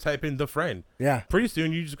have to do is type in the friend. Yeah. Pretty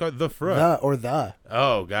soon, you just got the friend. The.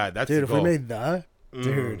 Oh god, that's Dude, the if goal. we made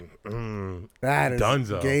dude, that is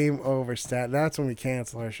Dunzo. game over stat. That's when we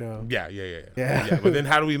cancel our show. Yeah. But then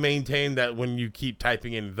how do we maintain that when you keep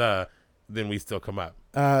typing in then we still come up?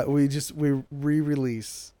 We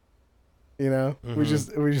re-release. You know, we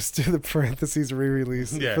just do the parentheses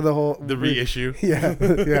re-release for the whole reissue. Yeah.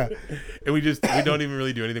 And we don't even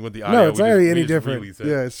really do anything with the audio. No, it's not really any different. It.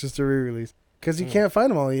 Yeah, it's just a re-release because you can't find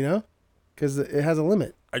them all. You know, because it has a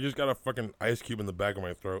limit. I just got a fucking ice cube in the back of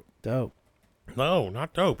my throat. Dope. No,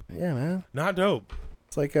 not dope. Yeah, man. Not dope.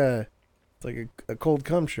 It's like a cold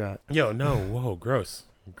cum shot. Yo, no, whoa, gross.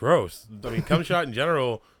 I mean, cum shot in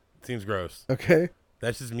general seems gross. Okay.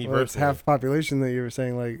 That's just me Well, personally. it's half the population that you were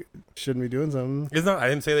saying like shouldn't be doing something. It's not. I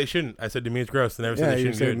didn't say they shouldn't. I said to me it's gross. I never said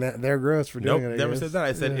they shouldn't do it. They're gross for doing it. Never said that.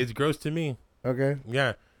 I said it's gross to me. Okay.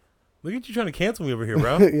 Yeah. Look at you trying to cancel me over here,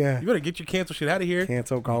 bro. Yeah. You better get your cancel shit out of here.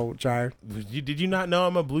 Cancel culture. Did you not know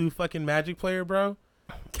I'm a blue fucking magic player, bro?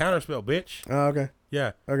 Counterspell, bitch. Oh, okay.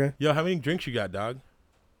 Yeah. Okay. Yo, how many drinks you got, dog?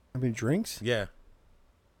 How many drinks Yeah.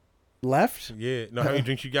 left? Yeah. No, how many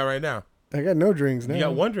drinks you got right now? I got no drinks now. You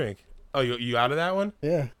got 1 drink. Oh, you out of that one?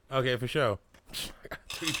 Yeah. Okay, for sure. I got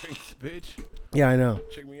 3 drinks, bitch. Yeah, I know.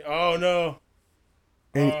 Check me. Oh, no.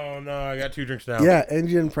 And- Oh, no. I got 2 drinks now. Yeah, and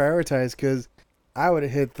you didn't prioritize because I would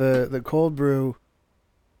have hit the cold brew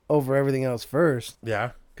over everything else first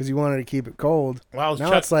Yeah. because you wanted to keep it cold. Well,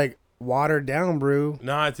 Now it's like watered down brew.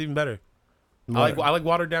 No, it's even better. I like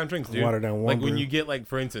watered down drinks, dude. Watered down like one when brew. you get like,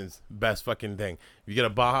 for instance, best fucking thing. You get a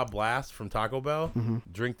Baja Blast from Taco Bell,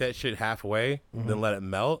 drink that shit halfway, then let it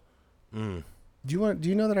melt. Do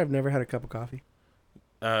you know that I've never had a cup of coffee?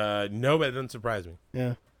 No, but it doesn't surprise me.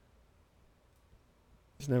 Yeah.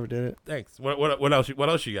 Just never did it. Thanks. What else? What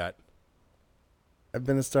else you got? I've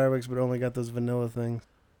been to Starbucks, but only got those vanilla things.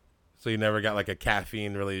 So you never got like a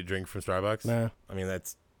caffeine related drink from Starbucks? Nah. I mean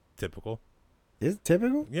that's typical. Is it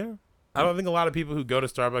typical? Yeah. I don't think a lot of people who go to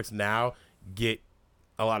Starbucks now get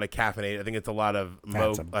a lot of caffeinated. I think it's a lot of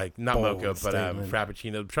not mocha, but statement.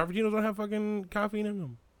 frappuccinos. Frappuccinos don't have fucking caffeine in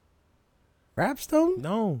them. Rapstone?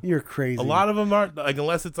 No. You're crazy. A lot of them aren't like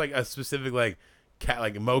unless it's like a specific like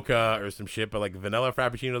mocha or some shit, but like vanilla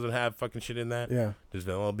frappuccino doesn't have fucking shit in that. Yeah. There's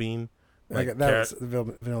vanilla bean. Like Like that was the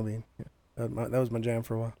vanilla bean. Yeah. That was my jam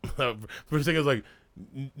for a while. For a second, I was like,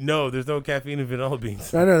 no, there's no caffeine in vanilla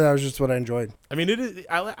beans. I know that was just what I enjoyed. I mean, it is.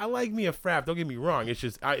 I like me a frap. Don't get me wrong. It's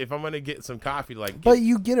just if I'm gonna get some coffee, like. But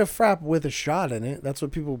you get a frap with a shot in it. That's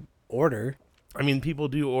what people order. I mean, people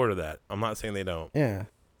do order that. I'm not saying they don't. Yeah.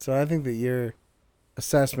 So I think that your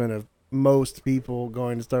assessment of most people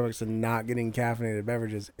going to Starbucks and not getting caffeinated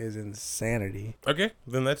beverages is insanity. Okay,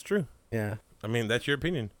 then that's true. Yeah. I mean, that's your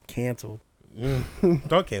opinion. Canceled.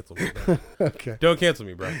 Don't cancel me, bro. Okay. Don't cancel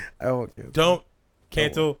me, bro. I won't cancel. Don't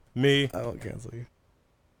cancel me. I won't cancel you.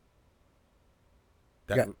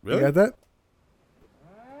 Really? You got that?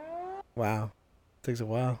 Wow. Takes a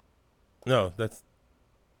while. No, that's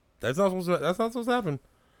not supposed to happen.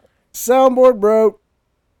 Soundboard broke.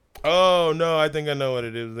 Oh no, I think I know what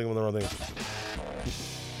it is. I think I'm the wrong thing.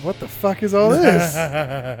 What the fuck is all this?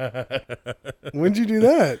 When'd you do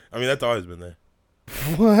that? I mean, that's always been there.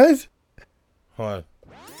 What? Hold on.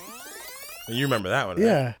 You remember that one, right?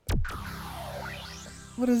 Yeah.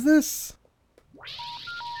 What is this?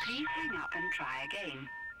 Please hang up and try again.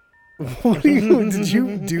 What did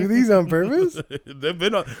you do these on purpose?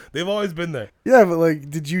 They've always been there. Yeah, but like,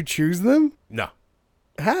 did you choose them? No.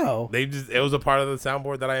 How? It was a part of the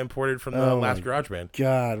soundboard that I imported from the last GarageBand.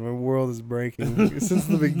 God, my world is breaking. Since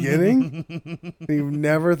the beginning? You've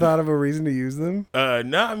never thought of a reason to use them?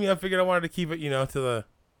 No, I mean, I figured I wanted to keep it, to the...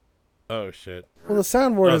 Oh, shit. Well, the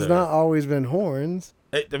soundboard has there not always been horns.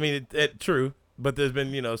 True, but there's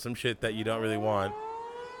been, some shit that you don't really want.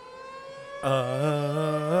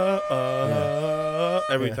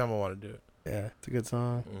 Every time I want to do it. Yeah, it's a good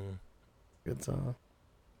song. Good song.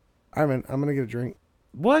 All right, man, I'm going to get a drink.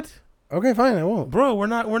 What? Okay, fine, I won't. Bro, we're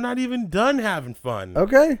not even done having fun.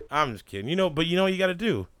 Okay. I'm just kidding. But you know what you got to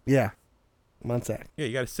do? Yeah. One sec. Yeah,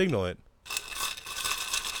 you got to signal it.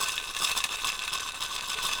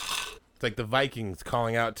 It's like the Vikings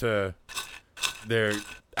calling out to their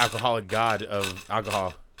alcoholic god of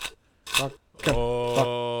alcohol.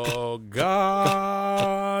 Oh,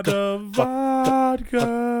 God of vodka,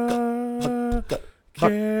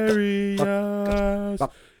 carry us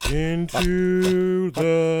into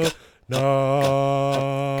the night.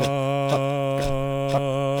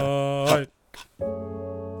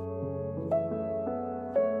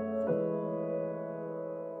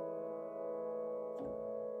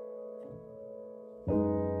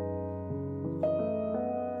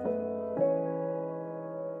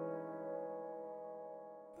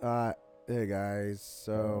 Hey guys,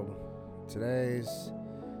 so today's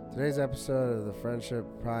episode of the Friendship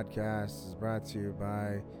Podcast is brought to you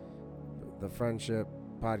by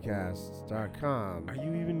thefriendshippodcast.com. Are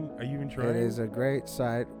you even trying? It is a great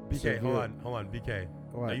site. BK, hold on, BK.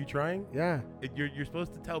 What? Are you trying? Yeah. You're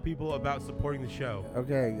supposed to tell people about supporting the show.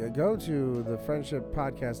 Okay, go to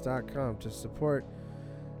thefriendshippodcast.com to support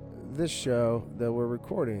this show that we're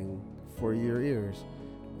recording for your ears.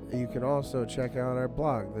 You can also check out our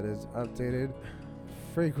blog that is updated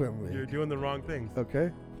frequently. You're doing the wrong things.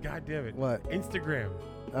 Okay. God damn it. What? Instagram.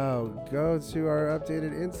 Oh, go to our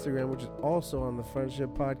updated Instagram, which is also on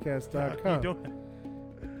thefriendshippodcast.com. You don't.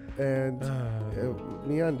 And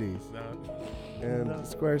MeUndies. No. And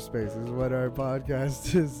Squarespace is what our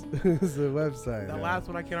podcast is the website. That last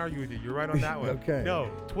one I can't argue with you. You're right on that one. Okay.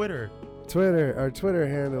 No, Twitter. Our Twitter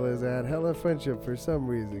handle is at Hella Friendship for some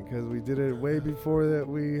reason, because we did it way before that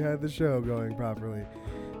we had the show going properly.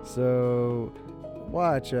 So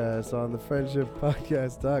watch us on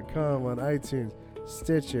thefriendshippodcast.com on iTunes,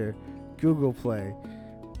 Stitcher, Google Play,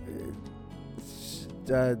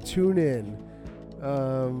 tune in,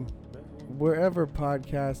 wherever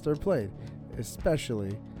podcasts are played,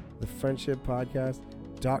 especially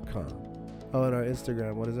thefriendshippodcast.com. Oh, and our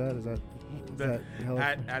Instagram, what is that? Is that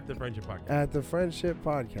at the Friendship Podcast. At the Friendship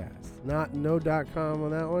Podcast. No.com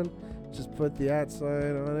on that one. Just put the @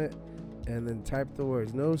 sign on it and then type the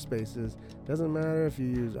words. No spaces. Doesn't matter if you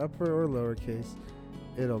use upper or lowercase.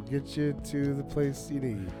 It'll get you to the place you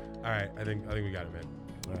need. All right, I think we got it, man.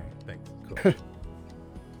 All right. Thanks. Cool.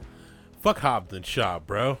 Fuck Hobbs and Shaw,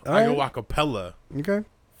 bro. I go acapella. Okay.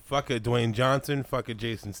 Fuck a Dwayne Johnson. Fuck a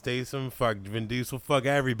Jason Statham. Fuck Vin Diesel. Fuck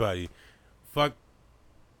everybody. Fuck.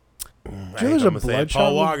 There's a Bloodshot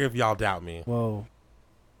Paul Walker if y'all doubt me. Whoa,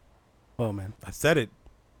 man. I said it.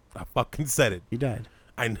 I fucking said it. You died.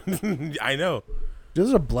 I know.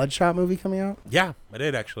 There's a Bloodshot movie coming out? Yeah, I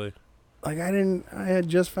did actually. Like, I had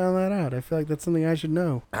just found that out. I feel like that's something I should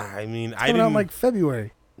know. I mean, it's coming out in like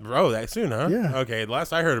February. Bro, that soon, huh? Yeah. Okay, the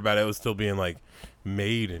last I heard about it was still being like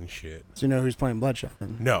made and shit. So you know who's playing Bloodshot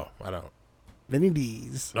then? No, I don't. Vinny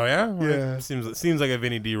D's. Oh yeah? Yeah. Seems like a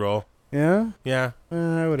Vinny D role. Yeah? Yeah.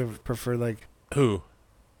 I would have preferred like Who?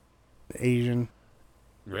 Asian.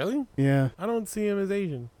 Really? Yeah. I don't see him as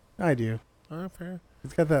Asian. I do. Oh, fair.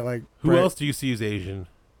 It's got that like. Who else do you see as Asian?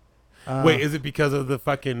 Wait, is it because of the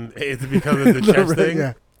fucking? Is it because of the chest thing?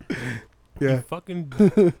 Yeah. Yeah. You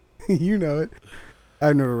fucking. You know it.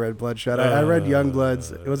 I've never read Bloodshot. I read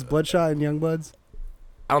Youngbloods. It was Bloodshot and Youngbloods.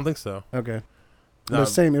 I don't think so. Okay. It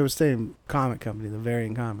was same comic company, the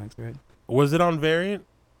Variant Comics, right? Was it on Variant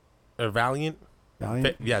or Valiant?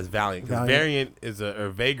 Valiant. Yeah, it's Valiant. 'Cause Variant or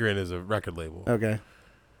Vagrant is a record label. Okay.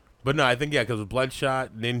 But no, I think because of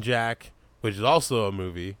Bloodshot, Ninjak, which is also a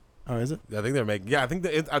movie. Oh, is it? I think they're making. Yeah, I think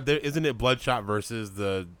isn't it Bloodshot versus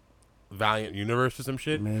the Valiant universe or some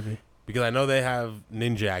shit? Maybe. Because I know they have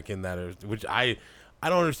Ninjak in that, which I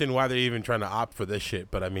don't understand why they're even trying to opt for this shit.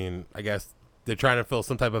 But I mean, I guess they're trying to fill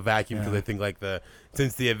some type of vacuum because they think like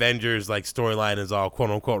since the Avengers like storyline is all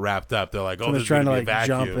quote unquote wrapped up, they're like, oh, they're trying to like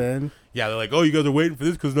jump in. Yeah, they're like, oh, you guys are waiting for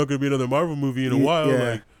this because there's not going to be another Marvel movie in a while.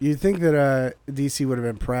 Yeah. Like, you'd think that DC would have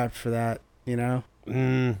been prepped for that You know,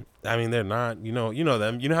 I mean, they're not. You know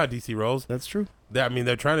them. You know how DC rolls. that's true. I mean,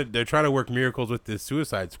 they're trying to work miracles with this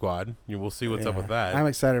Suicide Squad. We'll see what's up with that. I'm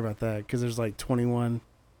excited about that because there's like 21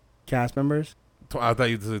 cast members. I thought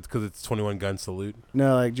it's because it's 21 Gun Salute.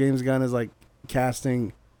 No, like James Gunn is like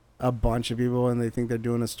casting a bunch of people, and they think they're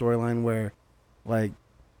doing a storyline where, like,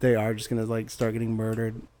 they are just gonna like start getting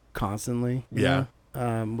murdered constantly. you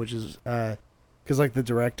know? Which is because like the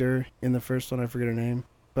director in the first one, I forget her name,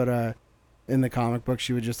 but in the comic book,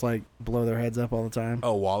 she would just like blow their heads up all the time.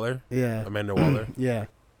 Oh, Waller. Yeah, Amanda Waller. yeah.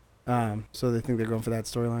 So they think they're going for that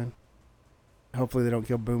storyline. Hopefully, they don't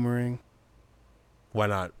kill Boomerang Why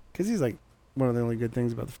not? because he's like one of the only good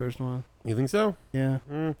things about the first one. You think so? Yeah,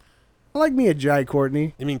 I like me a Jai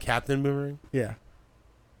Courtney. You mean Captain Boomerang? Yeah,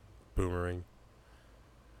 Boomerang.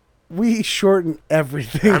 we shorten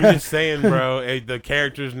everything. I'm just saying, bro. The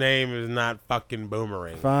character's name is not fucking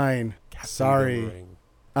Boomerang. Fine. Captain Sorry.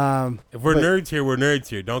 Boomerang. If we're but- nerds here, we're nerds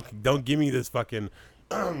here. Don't give me this fucking.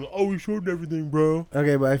 Oh, we shortened everything, bro.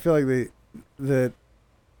 Okay, but I feel like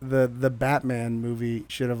the Batman movie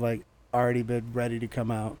should have like already been ready to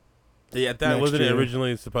come out. Yeah, that Next wasn't it year.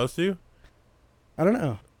 originally supposed to. I don't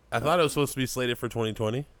know. I thought it was supposed to be slated for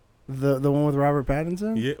 2020. The one with Robert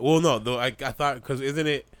Pattinson? Yeah. Well, no, though I thought because isn't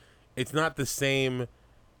it? It's not the same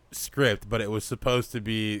script, but it was supposed to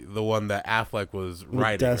be the one that Affleck was With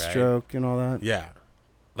writing. Deathstroke Right? and all that. Yeah.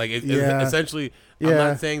 Like Yeah. essentially, I'm Yeah.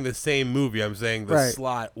 not saying the same movie. I'm saying the Right.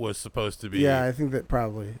 slot was supposed to be. Yeah, I think that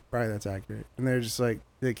probably that's accurate. And they're just like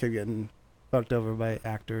they kept getting fucked over by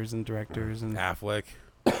actors and directors and Affleck.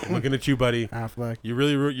 Looking at you, buddy. Affleck. You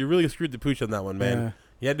really screwed the pooch on that one, man. Yeah.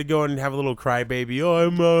 You had to go and have a little crybaby. Oh,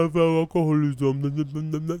 I'm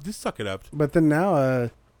alcoholism. Just suck it up. But then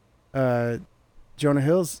now, Jonah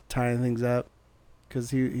Hill's tying things up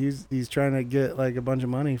because he's trying to get like a bunch of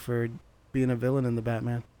money for being a villain in the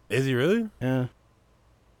Batman. Is he really? Yeah,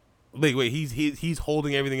 Wait. He's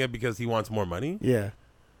holding everything up because he wants more money. yeah,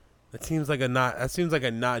 That seems like a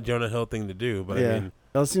not Jonah Hill thing to do. But yeah. I mean,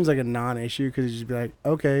 That seems like a non-issue because you just be like,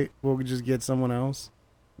 okay, we'll just get someone else.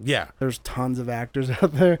 yeah. There's tons of actors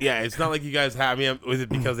out there. Yeah, it's not like you guys have. I mean, was it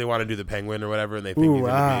because they want to do the Penguin or whatever, and they think he's Ooh,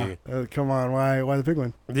 gonna be? come on, why the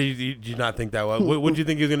Penguin? Did you not think that? What did you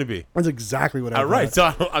think he was gonna be? That's exactly what I All right,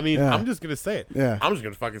 thought. so I mean, Yeah. I'm just gonna say it. Yeah. I'm just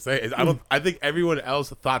gonna fucking say it. I think everyone else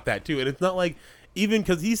thought that too, and it's not like even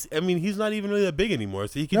because he's not even really that big anymore,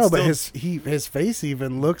 so he can No, still. but his face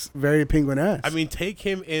even looks very Penguin-esque. I mean, take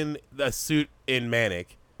him in the suit in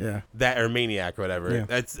Manic. yeah, That or Maniac or whatever. Yeah.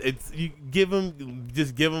 It's you give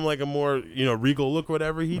him like a more regal look or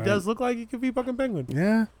whatever. He Right. does look like he could be fucking Penguin.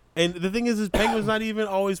 yeah, And the thing is Penguin's not even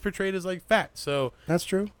always portrayed as like fat. So that's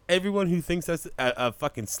true. everyone who thinks that's a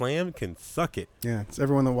fucking slam can suck it. Yeah, it's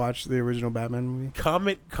everyone that watched the original Batman movie.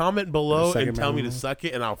 Comment below second and tell me to Batman. suck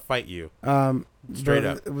it, and I'll fight you. Straight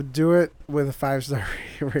up. Do it with a 5-star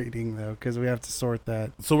rating though, because we have to sort that.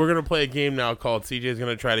 So we're gonna play a game now called CJ's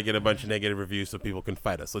gonna try to get a bunch of negative reviews so people can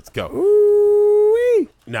fight us. Let's go. Ooh-wee.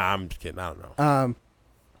 Nah, I'm just kidding. I don't know.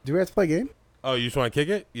 Do we have to play a game? Oh, you just want to kick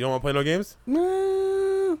it? You don't want to play no games?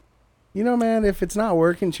 No. You know, man, if it's not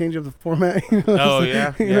working, change up the format. You know what Oh I'm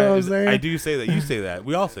yeah, saying? You know what I'm saying? I do say that. You say that.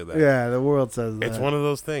 We all say that. Yeah, the world says that. It's one of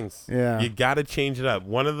those things. Yeah. You got to change it up.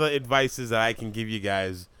 One of the advices that I can give you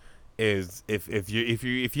guys is if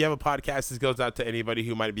you have a podcast, this goes out to anybody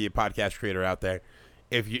who might be a podcast creator out there.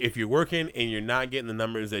 If you're working and you're not getting the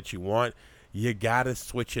numbers that you want, you got to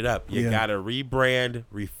switch it up. You Yeah. got to rebrand,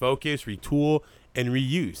 refocus, retool, and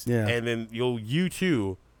reuse. Yeah. And then you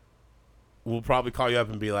too will probably call you up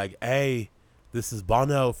and be like, hey, this is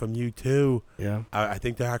Bono from U2. Yeah. I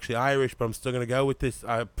think they're actually Irish, but I'm still going to go with this.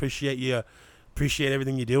 I appreciate you. Appreciate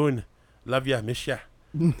everything you're doing. Love ya. Miss ya.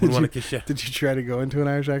 Wouldn't want to kiss ya. Did you try to go into an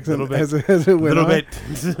Irish accent Little bit. as it went Little on?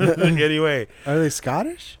 bit. Anyway, Are they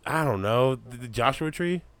Scottish? I don't know. The Joshua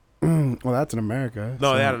Tree? Well, that's in America.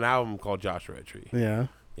 No, so- they had an album called Joshua Tree. Yeah,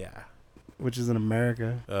 Yeah. which is in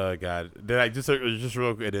America. Oh, God. Did I just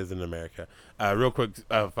real quick? It is in America. Real quick,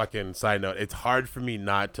 fucking side note. It's hard for me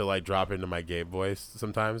not to, like, drop into my gay voice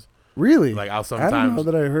sometimes. Really? Like, I'll I sometimes. don't know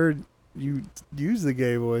that I heard you use the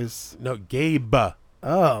gay voice. No, Gabe.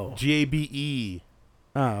 Oh. Gabe.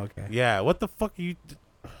 Oh, okay. Yeah. What the fuck are you.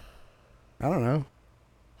 I don't know.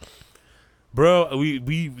 Bro,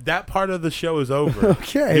 we that part of the show is over.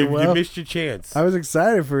 Okay, you well, missed your chance. I was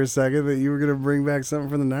excited for a second that you were going to bring back something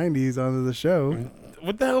from the 90s onto the show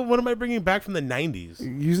What the hell? What am I bringing back from the 90s?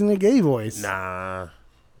 using a gay voice. Nah.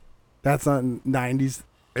 That's not 90s.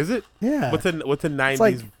 Is it? Yeah. What's a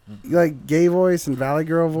 90s? It's like gay voice and Valley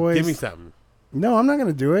Girl voice. Give me something. No, I'm not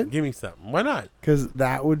gonna do it Give me something. Why not? because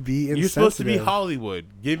that would be insensitive. You're supposed to be Hollywood.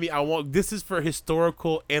 Give me. This is for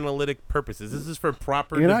historical analytic purposes. This is for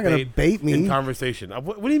proper You're not gonna debate bait me. and conversation.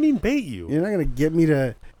 What do you mean bait you? You're not gonna get me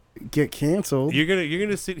to get canceled. You're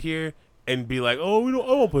gonna sit here and be like, oh, I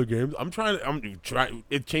won't play games. I'm trying.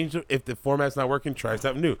 It changed. If the format's not working, try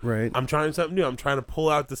something new. Right. I'm trying something new. I'm trying to pull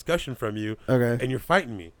out discussion from you. Okay. And you're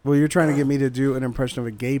fighting me. Well, you're trying to get me to do an impression of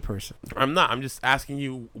a gay person. I'm not. I'm just asking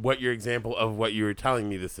you what your example of what you were telling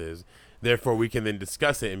me this is. Therefore, we can then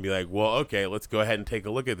discuss it and be like, well, okay, let's go ahead and take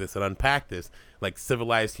a look at this and unpack this like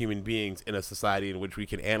civilized human beings in a society in which we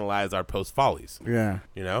can analyze our post follies. Yeah.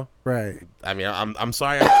 You know? Right. I mean, I'm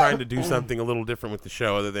sorry I'm trying to do something a little different with the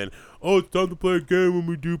show other than, oh, it's time to play a game when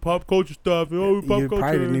we do pop culture stuff. Oh, pop You culture.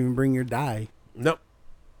 probably didn't even bring your die. Nope.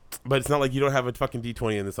 But it's not like you don't have a fucking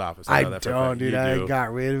D20 in this office. I know that for a don't, fact. dude. You I do.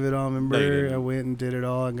 got rid of it all. Remember, No, you didn't. I went and did it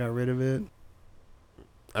all and got rid of it.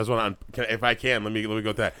 I just want to, if I can, let me go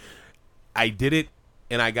with that. I did it,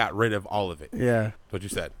 and I got rid of all of it. Yeah. That's what you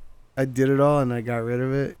said. I did it all and I got rid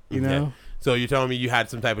of it. You Okay. know. So you're telling me you had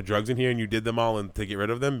some type of drugs in here and you did them all and to get rid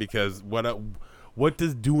of them? Because what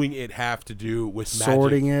does doing it have to do with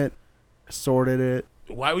magic? Sorted it,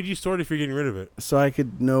 Why would you sort if you're getting rid of it? so I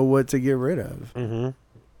could know what to get rid of. Mm-hmm.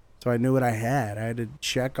 So I knew what I had. I had to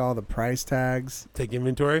check all the price tags, Take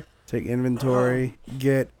inventory. take inventory,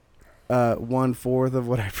 get 1/4 of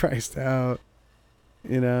what I priced out.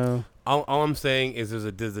 You know. All I'm saying is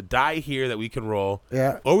there's a die here that we can roll.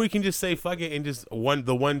 Yeah. Or we can just say fuck it and just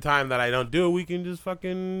the one time that I don't do it, we can just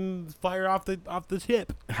fucking fire off the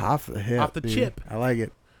chip. Off the hip. Off the dude. chip. I like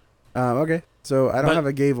it. Okay. So I don't But- have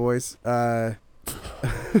a gay voice. I've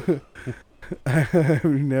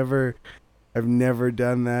never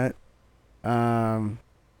done that. My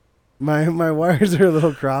wires are a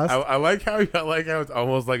little crossed. I like how it's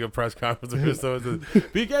almost like a press conference where someone says,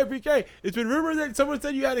 BK, it's been rumored that someone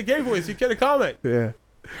said you had a gay voice. You can't comment. Yeah.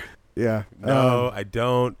 Yeah. No, I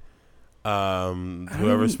don't.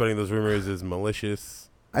 Whoever's spreading those rumors is malicious.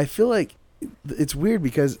 I feel like it's weird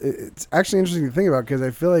because it's actually interesting to think about because I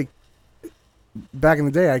feel like back in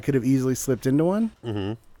the day I could have easily slipped into one.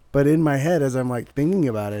 Mm-hmm. But in my head, as I'm like thinking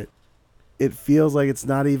about it, it feels like it's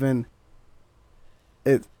not even.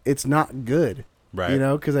 It's not good, Right. You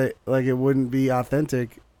know, because it wouldn't be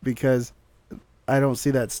authentic because I don't see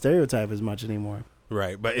that stereotype as much anymore.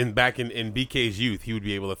 Right. But back in BK's youth, he would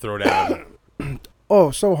be able to throw down. Oh,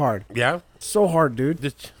 so hard, Yeah. so hard, dude.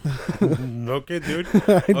 Just okay, dude.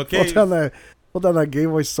 I Okay. pulled down that gay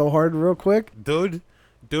voice so hard, real quick. Dude,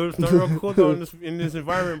 it's not real cool though in this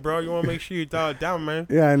environment, bro. You want to make sure you dial it down, man.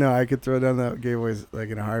 Yeah, I know. I could throw down that gay voice like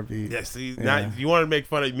in a heartbeat. Yeah, see, Yeah. now you want to make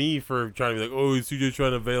fun of me for trying to be like, oh, is CJ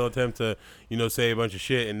trying to veil attempt to, say a bunch of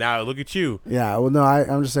shit, and now look at you. Yeah, well, no,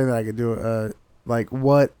 I'm just saying that I could do like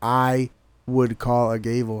what I would call a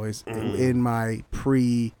gay voice in my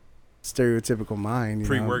pre-stereotypical mind.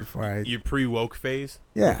 Pre-work, before I, your pre-woke phase.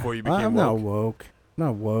 yeah, Before you became I'm woke. not woke.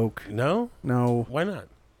 Not woke. No, No, why not?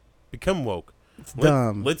 Become woke. it's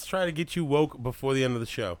dumb. Let's try to get you woke before the end of the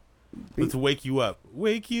show. Let's wake you up.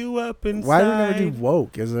 Wake you up inside. Why do we never do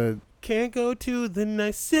woke as a? Can't go to the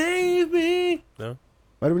night. Save me. No.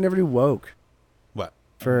 Why do we never do woke? What?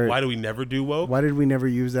 For Why do we never do woke? why did we never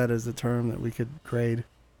use that as a term that we could grade?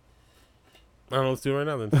 I don't know. Let's do it right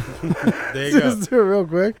now then. There you go. Just do it real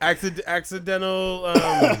quick. Accidental.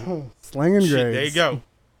 Slang and Shit, grades. there you go.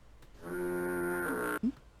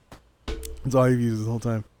 That's all you've used this whole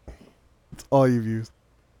time. That's all you've used.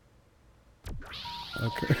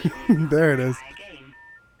 Okay. There it is. Try again.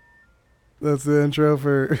 That's the intro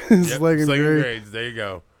for Yep, slang and grades. grades. There you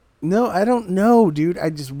go. No, I don't know, dude. I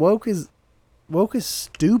just woke is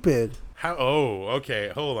stupid. How? Oh, okay.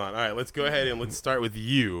 Hold on. All right, let's go ahead and let's start with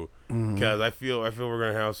you because I feel we're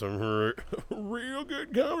gonna have some real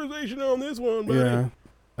good conversation on this one, buddy. Yeah.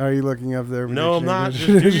 Are you looking up there? No, I'm not.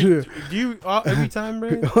 Just do you every time,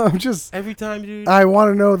 bro? I'm just. Every time, dude. I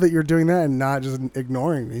want to know that you're doing that and not just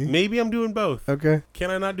ignoring me. Maybe I'm doing both. Okay. Can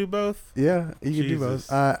I not do both? Yeah, you can do Jesus.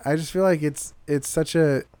 both. I just feel like it's a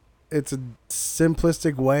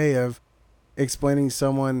simplistic way of explaining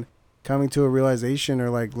someone coming to a realization or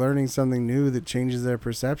like learning something new that changes their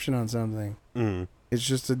perception on something. Mm. It's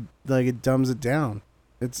just it dumbs it down.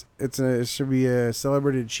 It should be a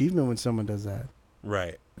celebrated achievement when someone does that,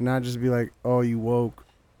 Right. not just be like, oh, you woke.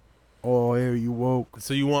 Oh, yeah, you woke.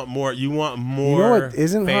 So you want more? You want more? You know what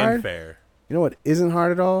isn't hard? fanfare. You know what isn't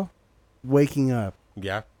hard at all? Waking up.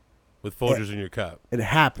 Yeah. With Folgers in your cup. It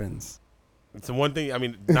happens. It's the one thing. I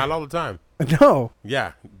mean, not all the time. No,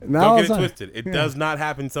 Yeah. Not all Don't get the it time. twisted. It Yeah. does not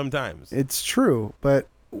happen sometimes. it's true, but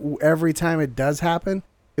every time it does happen,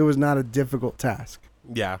 it was not a difficult task.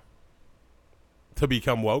 Yeah. To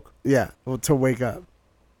become woke. Yeah, well, to wake up.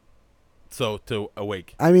 So to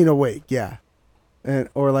awake. I mean, awake. Yeah, and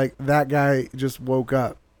or like that guy just woke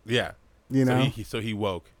up. Yeah. You know. So he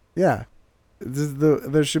woke. Yeah,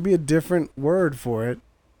 there should be a different word for it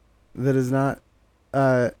that is not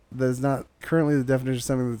currently the definition of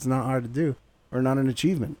something that's not hard to do or not an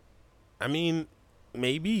achievement. I mean,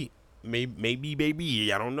 maybe,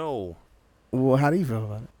 I don't know. Well, how do you feel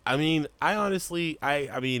about it? I mean, I honestly,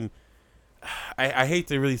 I mean, I hate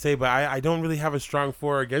to really say, but I don't really have a strong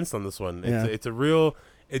for or against on this one. It's a real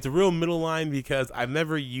middle line because I've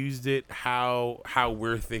never used it how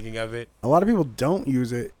we're thinking of it. A lot of people don't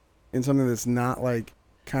use it in something that's not like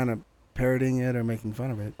kind of parroting it or making fun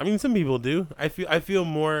of it. I mean, some people do. I feel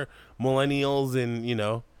more millennials and, you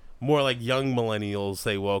know, more like young millennials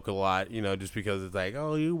say woke a lot, you know, just because it's like,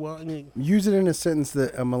 oh, you woke. Use it in a sentence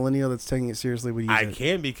that a millennial that's taking it seriously would use I it.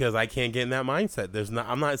 can't because I can't get in that mindset.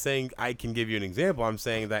 I'm not saying I can give you an example. I'm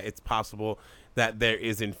saying that it's possible that there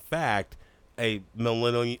is in fact a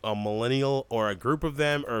millennial or a group of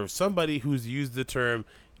them or somebody who's used the term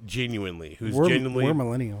genuinely, We're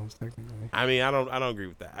millennials technically. I mean, I don't agree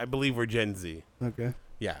with that. I believe we're Gen Z. Okay.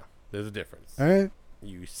 Yeah, there's a difference. All right.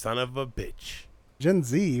 You son of a bitch. Gen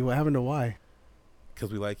Z. What happened to Y?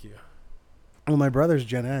 Because we like you. Well, my brother's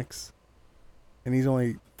Gen X, and he's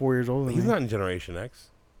only 4 years older than He's me. not in Generation X.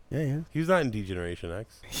 Yeah, he is. He was not in D-Generation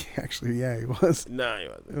X. Actually, yeah, he was. No, he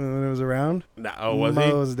wasn't. When it was around. No, oh, was he?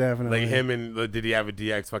 Most definitely. Like him and did he have a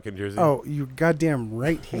DX fucking jersey? Oh, you goddamn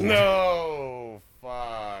right he No,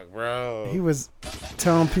 fuck, bro. He was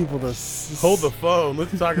telling people to Hold the phone.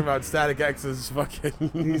 Let's talk about Static X's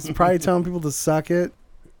fucking. He's probably telling people to suck it.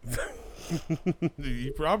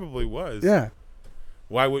 He probably was. Yeah.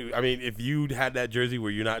 Why would I mean if you had that jersey, were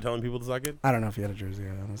you not telling people to suck it? I don't know if he had a jersey,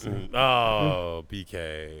 honestly. Oh,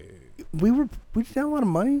 BK. We didn't have a lot of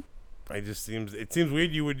money. It seems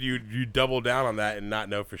weird you double down on that and not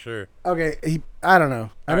know for sure. Okay, I don't know.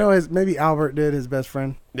 I know maybe Albert did, his best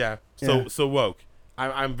friend. Yeah. So woke.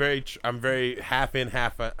 I'm very half in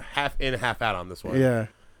half out on this one. Yeah.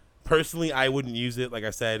 Personally, I wouldn't use it. Like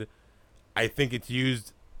I said, I think it's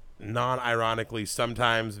used non-ironically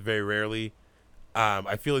sometimes, very rarely.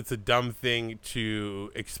 I feel it's a dumb thing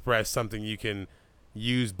to express something you can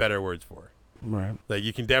use better words for. Right. Like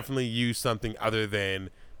you can definitely use something other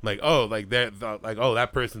than like, oh, like that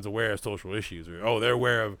person's aware of social issues, or oh, they're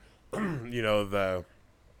aware of you know, the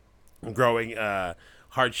growing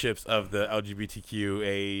hardships of the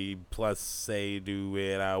LGBTQA plus say do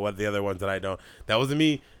it what the other ones that I don't. That wasn't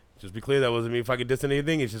me. Just be clear, that wasn't me fucking dissing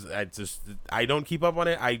anything. It's just I don't keep up on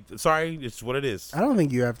it. Sorry, it's what it is. I don't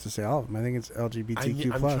think you have to say all of them. I think it's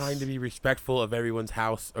LGBTQ+. I'm trying to be respectful of everyone's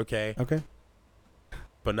house, okay? Okay.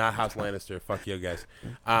 But not House Lannister. Fuck you guys.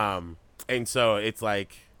 And so it's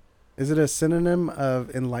like, is it a synonym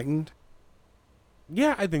of enlightened?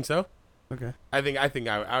 yeah, I think so. Okay. I think I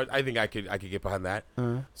could get behind that.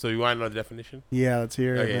 So you want to know the definition? Yeah, let's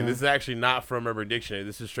hear it. Okay, Man. this is actually not from Urban Dictionary.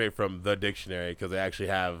 This is straight from the dictionary because they actually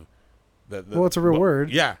have well, it's a real word.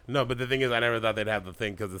 Yeah, no, but the thing is, I never thought they'd have the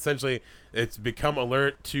thing because essentially it's become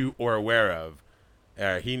alert to or aware of.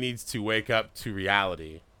 He needs to wake up to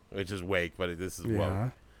reality, which is wake, but this is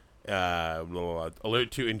woke.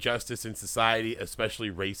 Alert to injustice in society, especially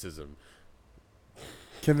racism.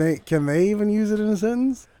 Can they even use it in a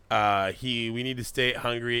sentence? We need to stay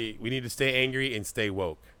hungry. We need to stay angry and stay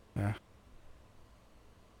woke. Yeah.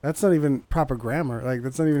 That's not even proper grammar. Like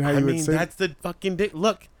that's not even how you would say. That's the fucking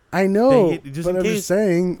look. I know, just but I'm just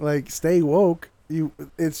saying, like, stay woke.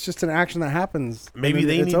 It's just an action that happens. Maybe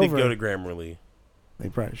they need to go to Grammarly. They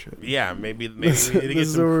probably should. Yeah, maybe. This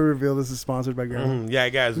is where we reveal this is sponsored by Grammarly. Yeah,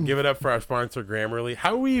 guys, give it up for our sponsor, Grammarly.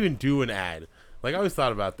 How do we even do an ad? Like, I always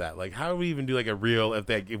thought about that. Like, how do we even do like a reel? If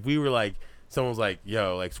we were like, someone's like,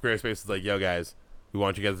 yo, like Squarespace is like, yo, guys, we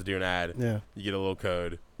want you guys to do an ad. Yeah. You get a little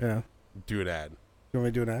code. Yeah. Do an ad. You want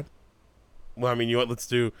me to do an ad? Well, I mean, you know what?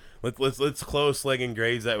 Let's close Slag and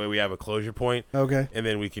Grades. That way we have a closure point. Okay. And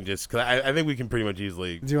then we can just, cause I think we can pretty much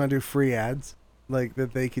easily. Do you want to do free ads, like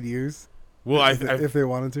that they could use? Well, if they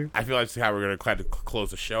wanted to. I feel like that's how we're gonna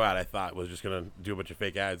close the show out. I thought was just gonna do a bunch of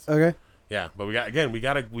fake ads. Okay. Yeah, but we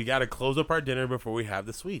gotta close up our dinner before we have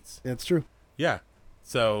the sweets. Yeah, it's true. Yeah.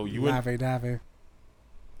 So you would. Laffy Daffy.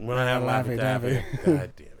 When I have Laffy Daffy.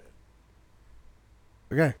 God damn it.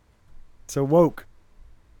 Okay. So woke.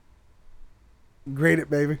 Grade it,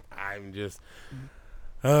 baby. I'm just.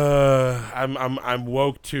 I'm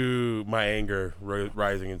woke to my anger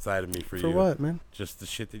rising inside of me for you. For what, man? Just the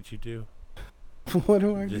shit that you do. What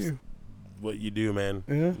do I do? What you do, man.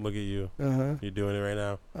 Yeah. Look at you. Uh-huh. You're doing it right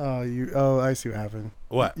now. Oh, I see what happened.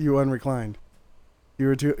 What? You unreclined.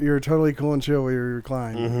 You were totally cool and chill while you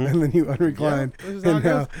reclined, Mhm. and then you unreclined. Yeah, this is how it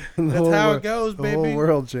goes. and the That's whole how wor- it goes, the baby. whole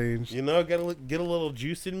world changed. You know, get a little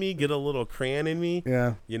juice in me, get a little crayon in me.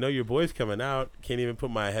 Yeah, You know, your boy's coming out. Can't even put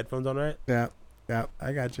my headphones on right. yeah.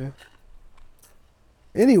 I got you.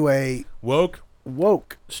 Anyway, Woke,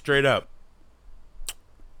 straight up.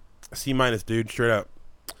 C-, dude, straight up.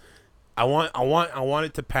 I want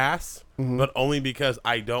it to pass, Mhm. but only because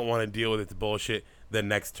I don't want to deal with its bullshit the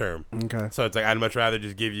next term. okay. So it's like I'd much rather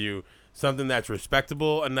just give you something that's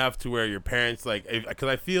respectable enough to where your parents like, because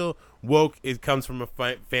I feel woke comes from a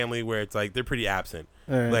family where it's like they're pretty absent.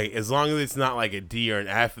 All right. Like as long as it's not like a D or an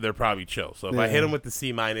F, they're probably chill. So if I hit Yeah. him with the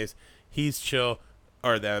C-, he's chill,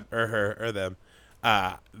 or them or her or them.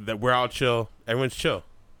 That we're all chill. Everyone's chill.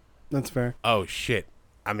 That's fair. Oh shit.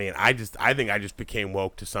 I mean, I think I just became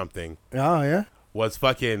woke to something. Oh yeah. Was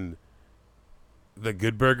fucking the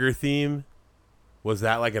Good Burger theme? Was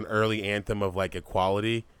that like an early anthem of like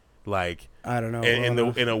equality? Like I don't know.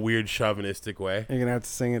 in a weird chauvinistic way. You're gonna have to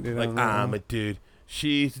sing it, dude. I Like don't know. I'm a dude,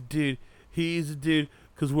 she's a dude, he's a dude,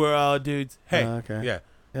 cause we're all dudes. Hey, okay. yeah.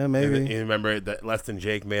 Yeah, And maybe. you remember that Less Than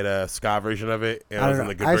Jake made a ska version of it, and I it was don't in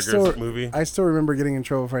the know. Good I Burgers still- movie. I still remember getting in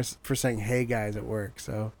trouble for saying "Hey guys" at work.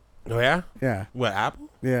 So Oh yeah, yeah, what Apple?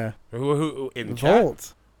 yeah. Who in chat?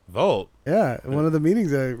 Volt. Volt. Yeah, one of the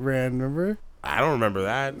meetings I ran. Remember? I don't remember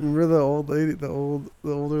that. Remember the old lady, the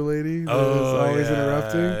older lady that was always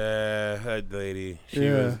interrupting? Yeah, that lady.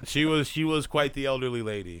 She was quite the elderly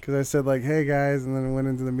lady. Because I said like, "Hey guys," and then I went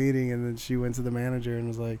into the meeting, and then she went to the manager and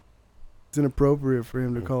was like, "It's inappropriate for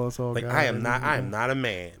him to call us all Like guys." I am not a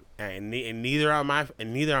man, and neither are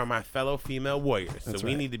my fellow female warriors. That's so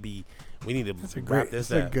we right. need to That's a wrap great. this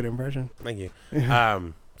That's a up. good impression. Thank you.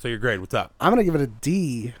 So your grade, what's up? I'm gonna give it a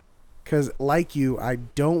D, because like you, I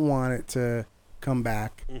don't want it to come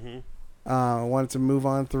back. Mm-hmm. I want it to move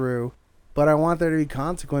on through, but I want there to be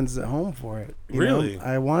consequences at home for it. You know? Really?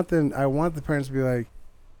 I want the parents to be like,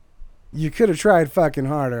 "You could have tried fucking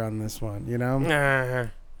harder on this one," you know? Nah,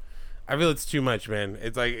 I feel it's too much, man.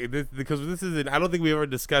 It's like because this isn't. I don't think we ever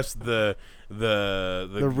discussed the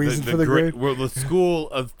reason for the grade? Well, the school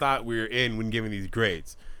of thought we were in when giving these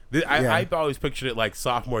grades. I always pictured it like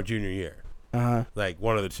sophomore, junior year, like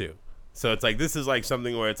one of the two. So it's like this is like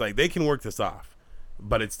something where it's like they can work this off,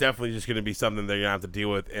 but it's definitely just going to be something they're gonna have to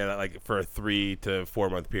deal with in like for a 3 to 4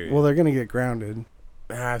 month period. Well, they're gonna get grounded.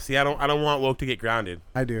 See, I don't want woke to get grounded.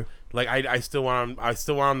 I do. Like I still want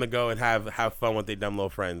them to go and have fun with their dumb little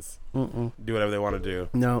friends. Mm-mm. Do whatever they want to do.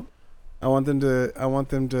 No, I want them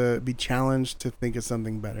to be challenged to think of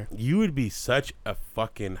something better. You would be such a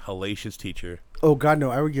fucking hellacious teacher. Oh God, no!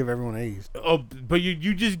 I would give everyone A's. Oh, but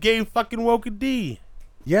you just gave fucking woke a D.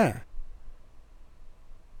 Yeah,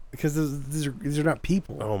 because these are not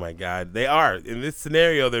people. Oh my God, they are in this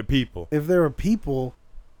scenario. They're people. If they were people,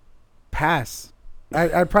 pass.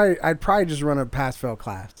 I'd probably just run a pass fail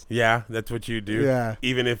class. Yeah, that's what you do. Yeah.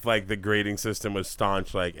 Even if like the grading system was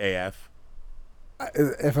staunch, like AF.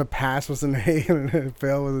 If a pass was an A and a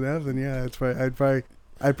fail was an F, then yeah, I'd probably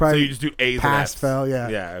So you just do A's pass and F's. fail. Yeah.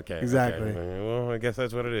 Yeah. Okay. Exactly. Okay. Well, I guess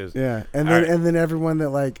that's what it is. Yeah, and All then right. and then everyone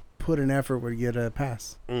that like put an effort would get a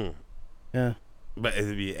pass. Mm. Yeah, But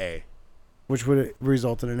it'd be A. which would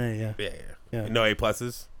result in an A. Yeah. Yeah. Yeah. No A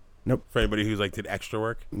pluses. Nope. For anybody who's like did extra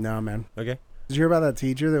work. No, man. Okay. Did you hear about that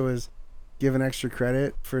teacher that was giving extra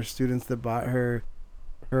credit for students that bought her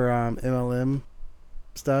MLM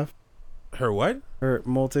stuff? Her what? Her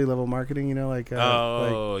multi-level marketing, you know, like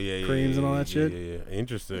creams and all that shit. Yeah.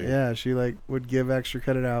 Interesting. Yeah, she like would give extra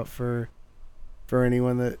credit out for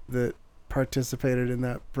anyone that participated in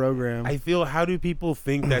that program. I feel, how do people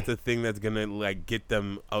think that's a thing that's gonna like get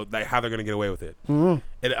them out, like how they're gonna get away with it? Mhm.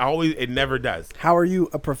 It never does. How are you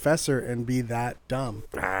a professor and be that dumb?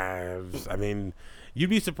 I mean, you'd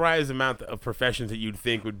be surprised the amount of professions that you'd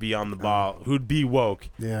think would be on the ball, who'd be woke,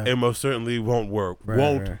 Yeah. and most certainly won't work. Right.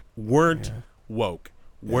 Weren't Yeah. woke.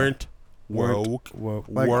 Weren't woke.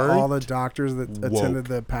 Like Weren't all the doctors that woke. attended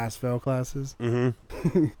the pass-fail classes.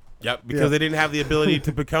 Mm-hmm. Yep, because Yeah. they didn't have the ability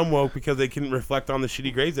to become woke because they couldn't reflect on the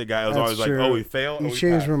shitty grades they got. It was That's always like, true. oh, we fail. You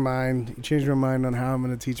changed my mind. You changed my mind on how I'm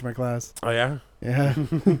going to teach my class. Oh yeah. Yeah.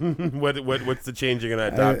 What's the change you're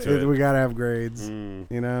gonna adopt to it? We got to have grades, Mm.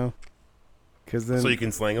 you know? Because then, So you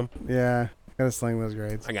can sling them. yeah, got to sling those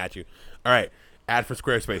grades. I got you. All right. Ad for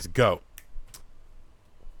Squarespace. Go.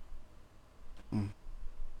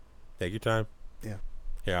 Take your time. Yeah.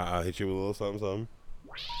 Here, I'll hit you with a little something.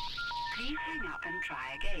 Please hang up and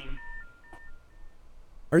try again.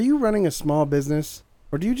 Are you running a small business,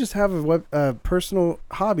 or do you just have a personal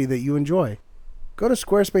hobby that you enjoy? Go to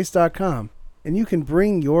squarespace.com, and you can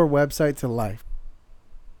bring your website to life.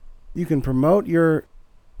 You can promote your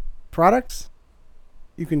products.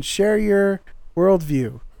 You can share your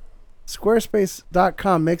worldview.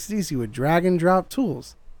 Squarespace.com makes it easy with drag and drop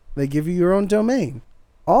tools. They give you your own domain,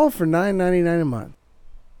 all for $9.99 a month.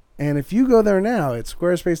 And if you go there now at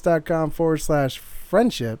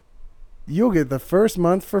squarespace.com/friendship, you'll get the first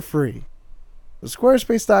month for free. So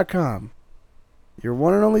Squarespace.com, your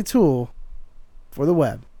one and only tool for the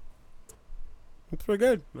web. That's pretty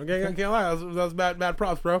good. Okay, I can't lie. That was mad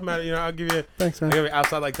props, bro. Mad, I'll give you. Thanks, man. I'll give you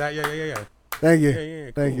outside like that. Yeah. Thank you.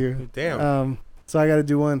 Yeah, Thank cool. you. Damn. So I got to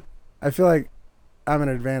do one. I feel like I'm an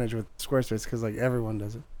advantage with Squarespace because like everyone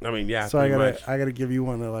does it. I mean, yeah. So I gotta give you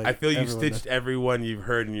one that like. I feel you stitched does. everyone you've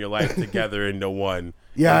heard in your life together into one.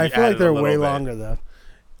 Yeah, I feel like they're way bit. longer though.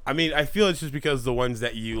 I mean, I feel it's just because the ones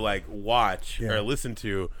that you like watch or listen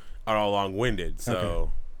to are all long-winded. So.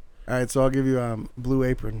 Okay. All right, so I'll give you Blue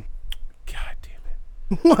Apron. God damn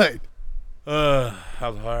it. What? All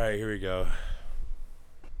right, here we go.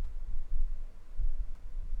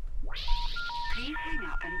 Please hang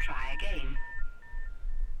up and try again.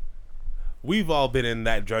 We've all been in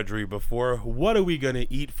that drudgery before. What are we going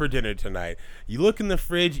to eat for dinner tonight? You look in the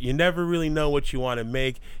fridge, you never really know what you want to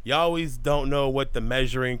make. You always don't know what the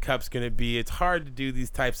measuring cup's going to be. It's hard to do these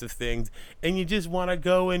types of things, and you just want to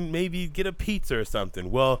go and maybe get a pizza or something.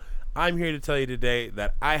 Well, I'm here to tell you today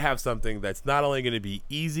that I have something that's not only going to be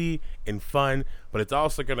easy and fun, but it's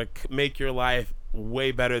also going to make your life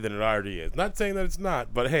way better than it already is. Not saying that it's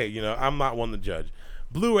not, but hey, I'm not one to judge.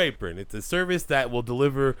 Blue Apron, it's a service that will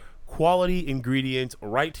deliver quality ingredients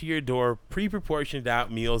right to your door, pre-proportioned out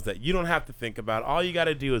meals that you don't have to think about. All you got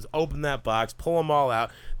to do is open that box, pull them all out.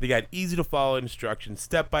 They got easy to follow instructions,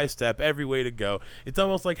 step by step, every way to go. It's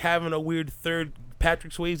almost like having a weird third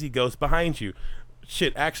Patrick Swayze ghost behind you.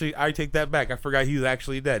 Shit, actually, I take that back. I forgot he's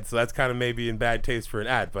actually dead, so that's kind of maybe in bad taste for an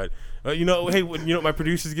ad. But hey, my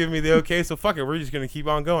producer's giving me the okay, so fuck it, we're just gonna keep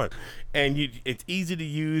on going. And it's easy to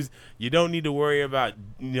use. You don't need to worry about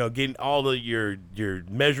getting all of your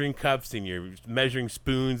measuring cups and your measuring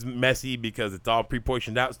spoons messy because it's all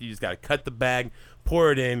pre-portioned out. So you just gotta cut the bag,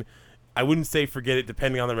 pour it in. I wouldn't say forget it.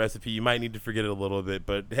 Depending on the recipe, you might need to forget it a little bit.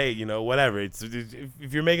 But hey, whatever. It's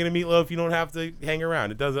if you're making a meatloaf, you don't have to hang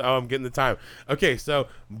around. It doesn't. Oh, I'm getting the time. Okay, so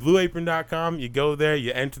BlueApron.com. You go there.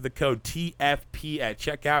 You enter the code TFP at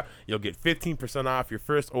checkout. You'll get 15% off your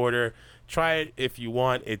first order. Try it if you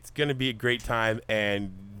want. It's gonna be a great time.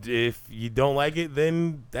 And if you don't like it,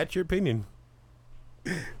 then that's your opinion.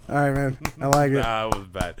 All right, man. I like it. Nah, it was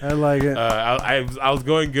bad. I like it. I was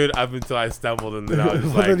going good up until I stumbled, and then I was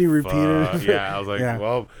just like, then you repeated it. Yeah, I was like,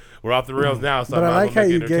 well, we're off the rails now. So but I like how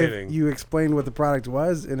you you explained what the product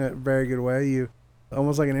was in a very good way. You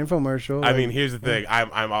almost like an infomercial. I mean, here's the thing.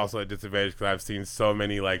 I'm also at disadvantage because I've seen so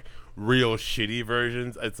many like real shitty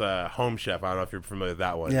versions. It's a Home Chef. I don't know if you're familiar with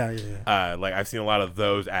that one. Yeah. Like I've seen a lot of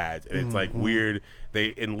those ads, and it's like weird.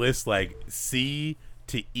 They enlist like C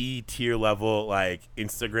to E tier level like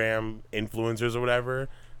Instagram influencers or whatever.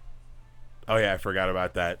 Oh yeah, I forgot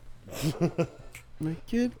about that.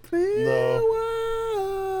 Make it clear.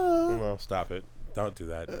 No, stop it. Don't do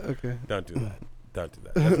that. Okay. Don't do that. Don't do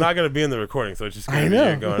that. It's not gonna be in the recording, so it's just gonna I be know.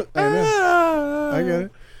 you going. I know. I get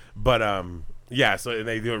it. But yeah. So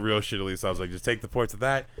they do it real shittily. So I was like, just take the parts of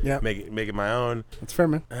that. Yeah. Make it my own. It's fair,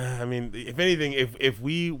 man. I mean, if anything, if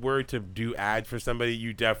we were to do ads for somebody,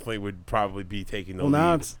 you definitely would probably be taking the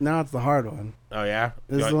lead. Now it's the hard one. Oh yeah.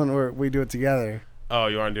 This is the one where we do it together. Oh,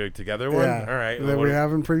 you want to do it together? One? Yeah. All right. That we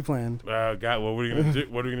haven't pre-planned. God, what are you gonna do?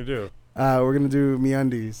 What are we gonna do? We're gonna do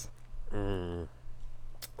MeUndies. All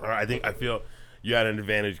right. I feel you had an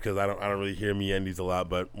advantage because I don't really hear MeUndies a lot,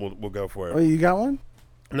 but we'll go for it. Oh, you got one?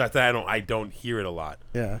 Not that I don't hear it a lot.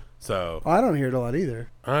 Yeah. So. I don't hear it a lot either.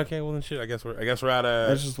 Okay, well then shit. I guess we're at a.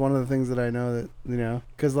 That's just one of the things that I know that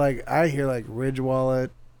because like I hear like Ridge Wallet.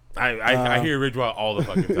 I hear Ridgewell all the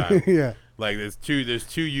fucking time. Yeah. Like there's two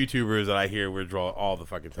YouTubers that I hear Ridgewell all the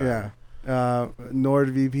fucking time. Yeah.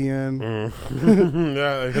 NordVPN.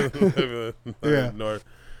 Yeah. Nord.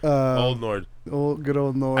 Old Nord. Good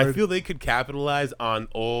old Nord. I feel they could capitalize on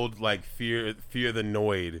old like fear the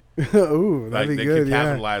Noid. Ooh, that'd Like be they good. could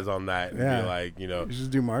capitalize on that and Yeah. be like, You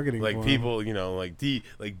just do marketing. like for people, like deep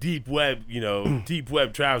web, deep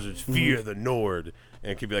web trousers, fear the Nord.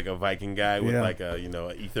 And it could be like a Viking guy with like a, an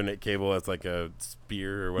Ethernet cable that's like a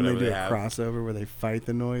spear or them. whatever They do a have. crossover where they fight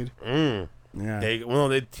the Noid. Yeah.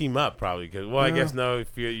 They'd team up probably because I guess no,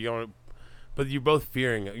 if you don't, but you're both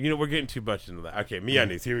fearing. We're getting too much into that. Okay,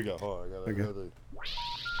 MeUndies. Here we go. Hold on, Please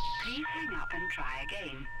hang up and try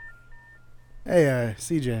again. Hey,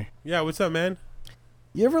 CJ. Yeah, what's up, man?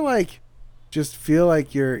 You ever like just feel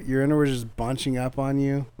like your inner is just bunching up on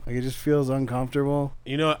you. Like it just feels uncomfortable.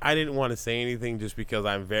 You know, I didn't want to say anything just because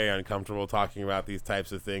I'm very uncomfortable talking about these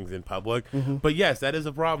types of things in public. Mm-hmm. But yes, that is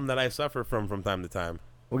a problem that I suffer from time to time.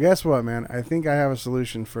 Well, guess what, man? I think I have a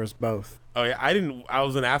solution for us both. Oh yeah, I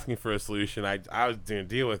wasn't asking for a solution. I was going to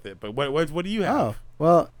deal with it. But what do you have? Oh,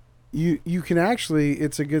 well, you can actually.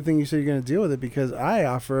 It's a good thing you said you're going to deal with it because I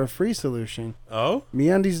offer a free solution. Oh,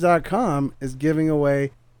 MeUndies.com is giving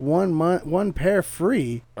away 1 month, 1 pair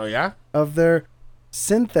free. Oh yeah, of their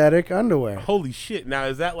synthetic underwear. Holy shit! Now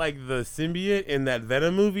is that like the symbiote in that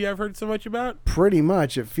Venom movie I've heard so much about? Pretty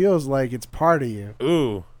much, it feels like it's part of you.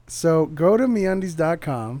 Ooh. So go to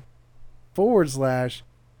MeUndies.com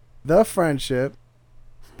 /The Friendship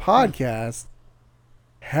Podcast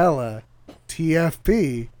Hella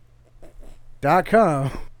TFP.com.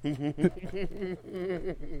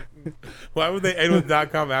 Why would they end with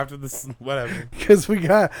 .com after this? Whatever. Because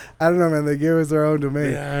I don't know, man. They gave us their own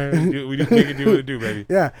domain. Yeah, we just make it do what it do, baby.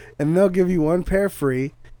 Yeah, and they'll give you 1 pair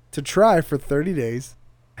free to try for 30 days.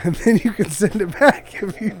 And then you can send it back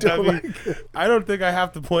if you don't like it. I don't think I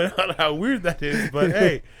have to point out how weird that is, but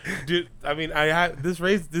hey, dude, I mean,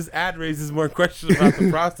 this ad raises more questions about the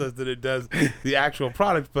process than it does the actual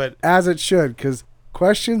product, but as it should, because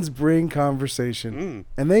questions bring conversation,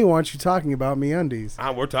 and they want you talking about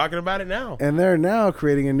MeUndies. We're talking about it now, and they're now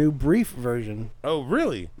creating a new brief version. Oh,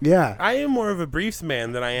 really? Yeah, I am more of a briefs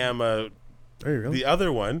man than I am the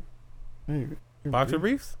other one. Boxer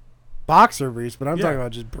briefs. Boxer briefs, but I'm talking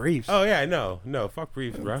about just briefs. Oh yeah, no, fuck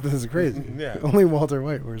briefs, bro. This is crazy. Yeah, only Walter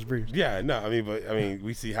White wears briefs. Yeah, no, I mean,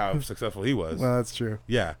 we see how successful he was. Well, that's true.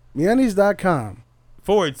 Yeah, MeUndies.com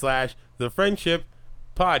 /The Friendship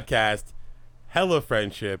Podcast Hella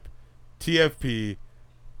Friendship TFP.com.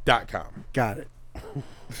 Got it.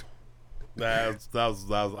 That was.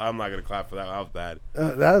 I'm not gonna clap for that. That was bad.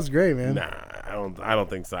 That was great, man. Nah, I don't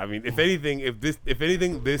think so. I mean, if anything,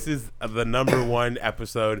 this is the #1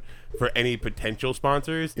 episode for any potential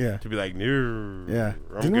sponsors. Yeah. To be like, no. Yeah.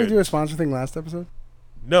 I'm Didn't good. we do a sponsor thing last episode?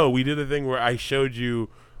 No, we did a thing where I showed you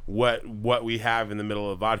what we have in the middle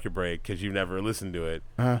of vodka break because you've never listened to it,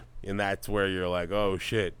 and that's where you're like, oh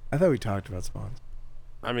shit. I thought we talked about sponsors.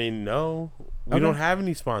 I mean, no, we don't have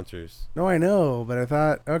any sponsors. No, I know, but I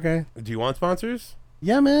thought, okay. Do you want sponsors?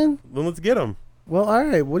 Yeah, man. Then let's get them. Well, all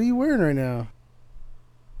right. What are you wearing right now?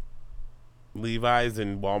 Levi's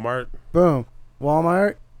and Walmart. Boom.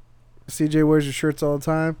 Walmart. CJ wears your shirts all the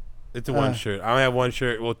time. It's a one shirt. I only have one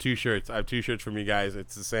shirt. Well, 2 shirts. I have 2 shirts from you guys.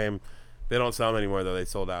 It's the same. They don't sell them anymore though. They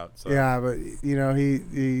sold out. So. Yeah, but you know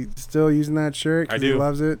he's still using that shirt because he do.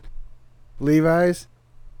 loves it. Levi's.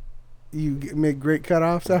 You make great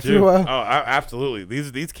cutoffs after a while. Oh, absolutely.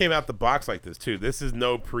 These came out the box like this too. This is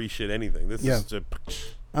no pre-shit anything. This is just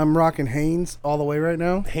I'm rocking Hanes all the way right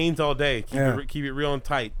now. Hanes all day. Keep it real and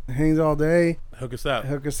tight. Hanes all day. Hook us up.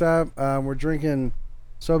 We're drinking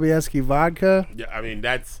Sobieski vodka. Yeah, I mean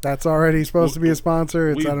that's already supposed to be a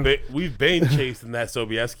sponsor. We've been chasing that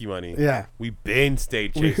Sobieski money. Yeah, we've been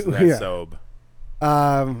chasing that Sob.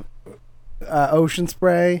 Ocean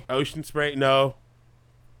Spray. Ocean Spray. No.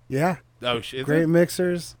 Yeah. Oh shit. Great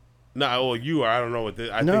mixers. No, well you are. I don't know what this.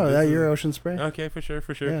 You're Ocean Spray. Okay, for sure.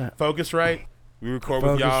 Yeah. Focusrite. We record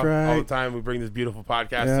with y'all all the Right. time. We bring this beautiful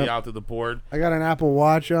podcast to y'all to the board. I got an Apple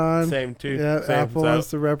Watch on. Same too. Yeah, Same. Apple wants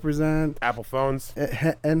to represent. Apple phones.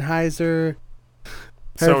 Sennheiser.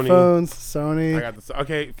 Sony. Headphones. Sony. I got this.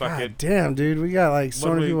 Okay, fuck God it. damn, dude, we got like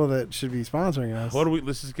so many people that should be sponsoring us.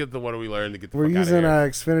 Let's just get the what do we learn to get the We're fuck using out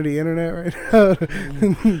of Xfinity Internet right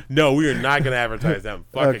now. No, we are not going to advertise them.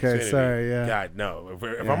 Fuck Okay, Xfinity. sorry, yeah. God, no. If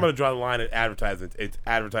I'm going to draw the line at advertisements, it's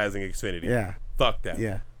advertising Xfinity. Yeah. Fuck that.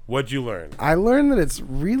 Yeah. What'd you learn? I learned that it's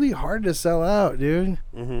really hard to sell out, dude.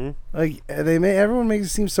 Mm-hmm. Like everyone makes it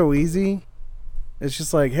seem so easy. It's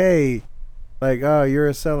just like, hey, like, oh, you're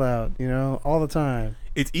a sellout, you know, all the time.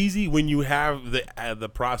 It's easy when you have the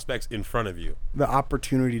prospects in front of you. The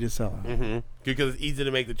opportunity to sell out. Mm-hmm. Because it's easy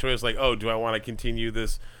to make the choice like, oh, do I want to continue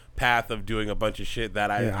this path of doing a bunch of shit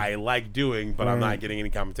that I like doing, but I'm not getting any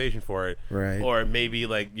compensation for it. Right. Or maybe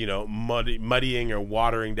like, you know, muddying or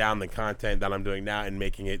watering down the content that I'm doing now and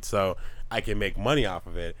making it so I can make money off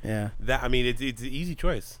of it. Yeah. It's an easy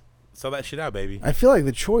choice. Sell that shit out, baby. I feel like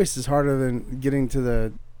the choice is harder than getting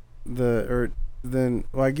to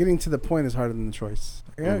getting to the point is harder than the choice.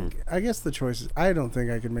 I guess the choice is, I don't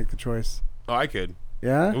think I could make the choice. Oh, I could.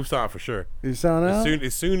 Yeah? We've saw it for sure. You selling out?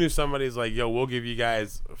 As soon as somebody's like, yo, we'll give you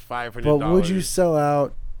guys $500. But would you sell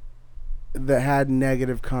out that had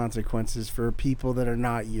negative consequences for people that are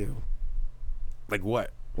not you? Like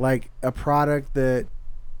what? Like a product that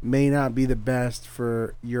may not be the best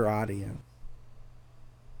for your audience.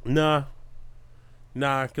 Nah.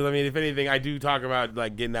 Nah, because I mean, if anything, I do talk about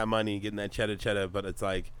like getting that money, getting that cheddar, but it's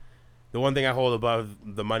like the one thing I hold above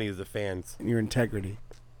the money is the fans. Your integrity.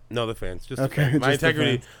 No, the fans. Just Okay, the fans. just the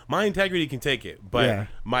fans. My integrity can take it, but Yeah.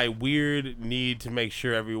 my weird need to make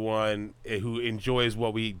sure everyone who enjoys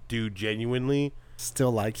what we do genuinely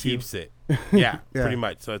Still likes you. keeps it. Yeah, Yeah. pretty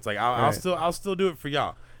much. So it's like I'll Right. still do it for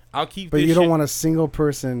y'all. I'll keep. But this you don't shit- want a single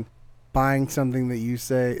person buying something that you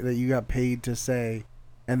say that you got paid to say,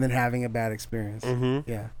 and then having a bad experience. Mhm.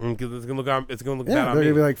 Yeah. Because it's gonna look bad Yeah, on they're me.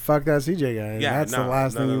 gonna be like, "Fuck that CJ guy." And that's the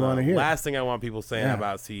last thing you want to hear. Last thing I want people saying Yeah.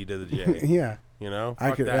 about C to the J. Yeah, You know, I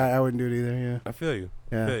Fuck could. that. I wouldn't do it either. Yeah. I feel you.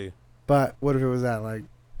 Yeah. I feel you. But what if it was that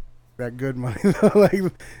that good money, though? Like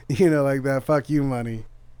like that fuck you money.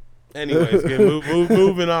 Anyways, good,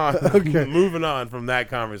 moving on. Okay. Moving on from that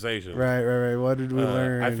conversation. Right. What did we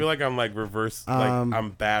learn? I feel like I'm like reverse. Like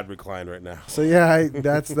I'm bad reclined right now. So yeah,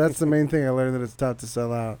 that's the main thing I learned, that it's tough to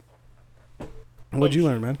sell out. What'd you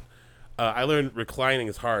learn, man? I learned reclining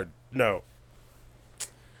is hard. No,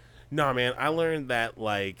 man. I learned that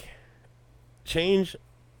like change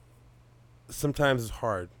sometimes is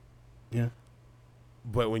hard. Yeah.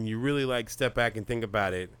 But when you really like step back and think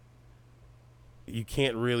about it, you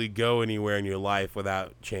can't really go anywhere in your life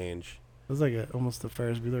without change. It was like almost a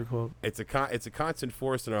Ferris Bueller quote. It's a constant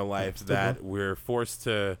force in our life still that we're forced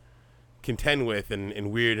to contend with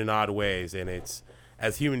in weird and odd ways, and it's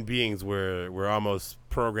as human beings we're almost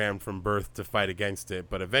programmed from birth to fight against it,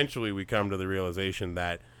 but eventually we come to the realization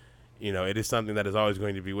that it is something that is always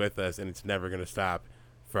going to be with us, and it's never going to stop.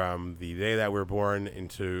 From the day that we're born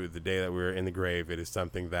into the day that we're in the grave, it is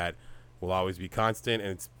something that will always be constant, and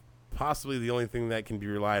it's possibly the only thing that can be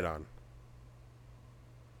relied on.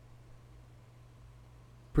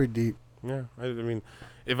 Pretty deep. Yeah, I mean,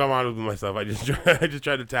 if I'm honest with myself, I just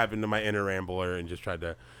try to tap into my inner rambler and just try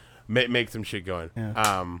to make some shit going.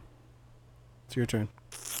 Yeah. It's your turn.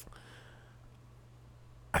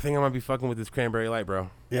 I think I might be fucking with this cranberry light, bro.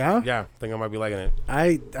 Yeah? Yeah, I think I might be liking it.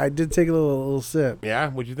 I did take a little sip. Yeah,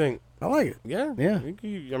 what'd you think? I like it. Yeah, Yeah.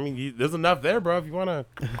 There's enough there, bro. If you wanna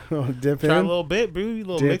Dip try a in. little bit, bro, a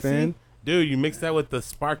little Dip mixy. in. Dude, you mix that with the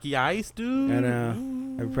sparky ice, dude. I know.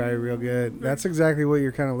 That'd probably real good. That's exactly what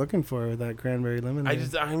you're kind of looking for with that cranberry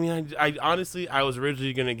lemonade. I honestly, I was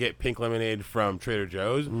originally going to get pink lemonade from Trader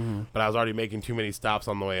Joe's, but I was already making too many stops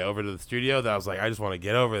on the way over to the studio that I was like, I just want to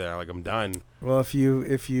get over there. Like, I'm done. Well, if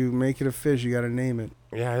you make it a fish, you got to name it.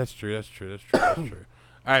 Yeah, that's true.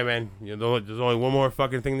 All right, man. There's only one more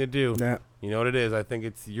fucking thing to do. Yeah. You know what it is? I think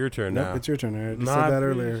it's your turn now. Nope, it's your turn. I just Not said that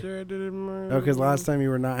pretty earlier. Sure I did it, No, because last time you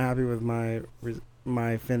were not happy with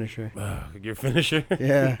my finisher. Your finisher?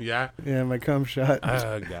 Yeah. Yeah? Yeah, my cum shot.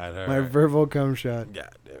 Oh, God. All my right. verbal cum shot. God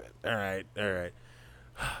damn it. All right.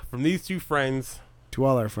 From these two friends, To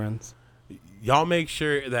all our friends. y'all make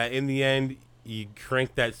sure that in the end, you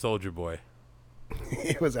crank that Soldier Boy.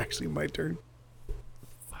 It was actually my turn.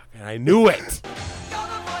 Fuck, and I knew it.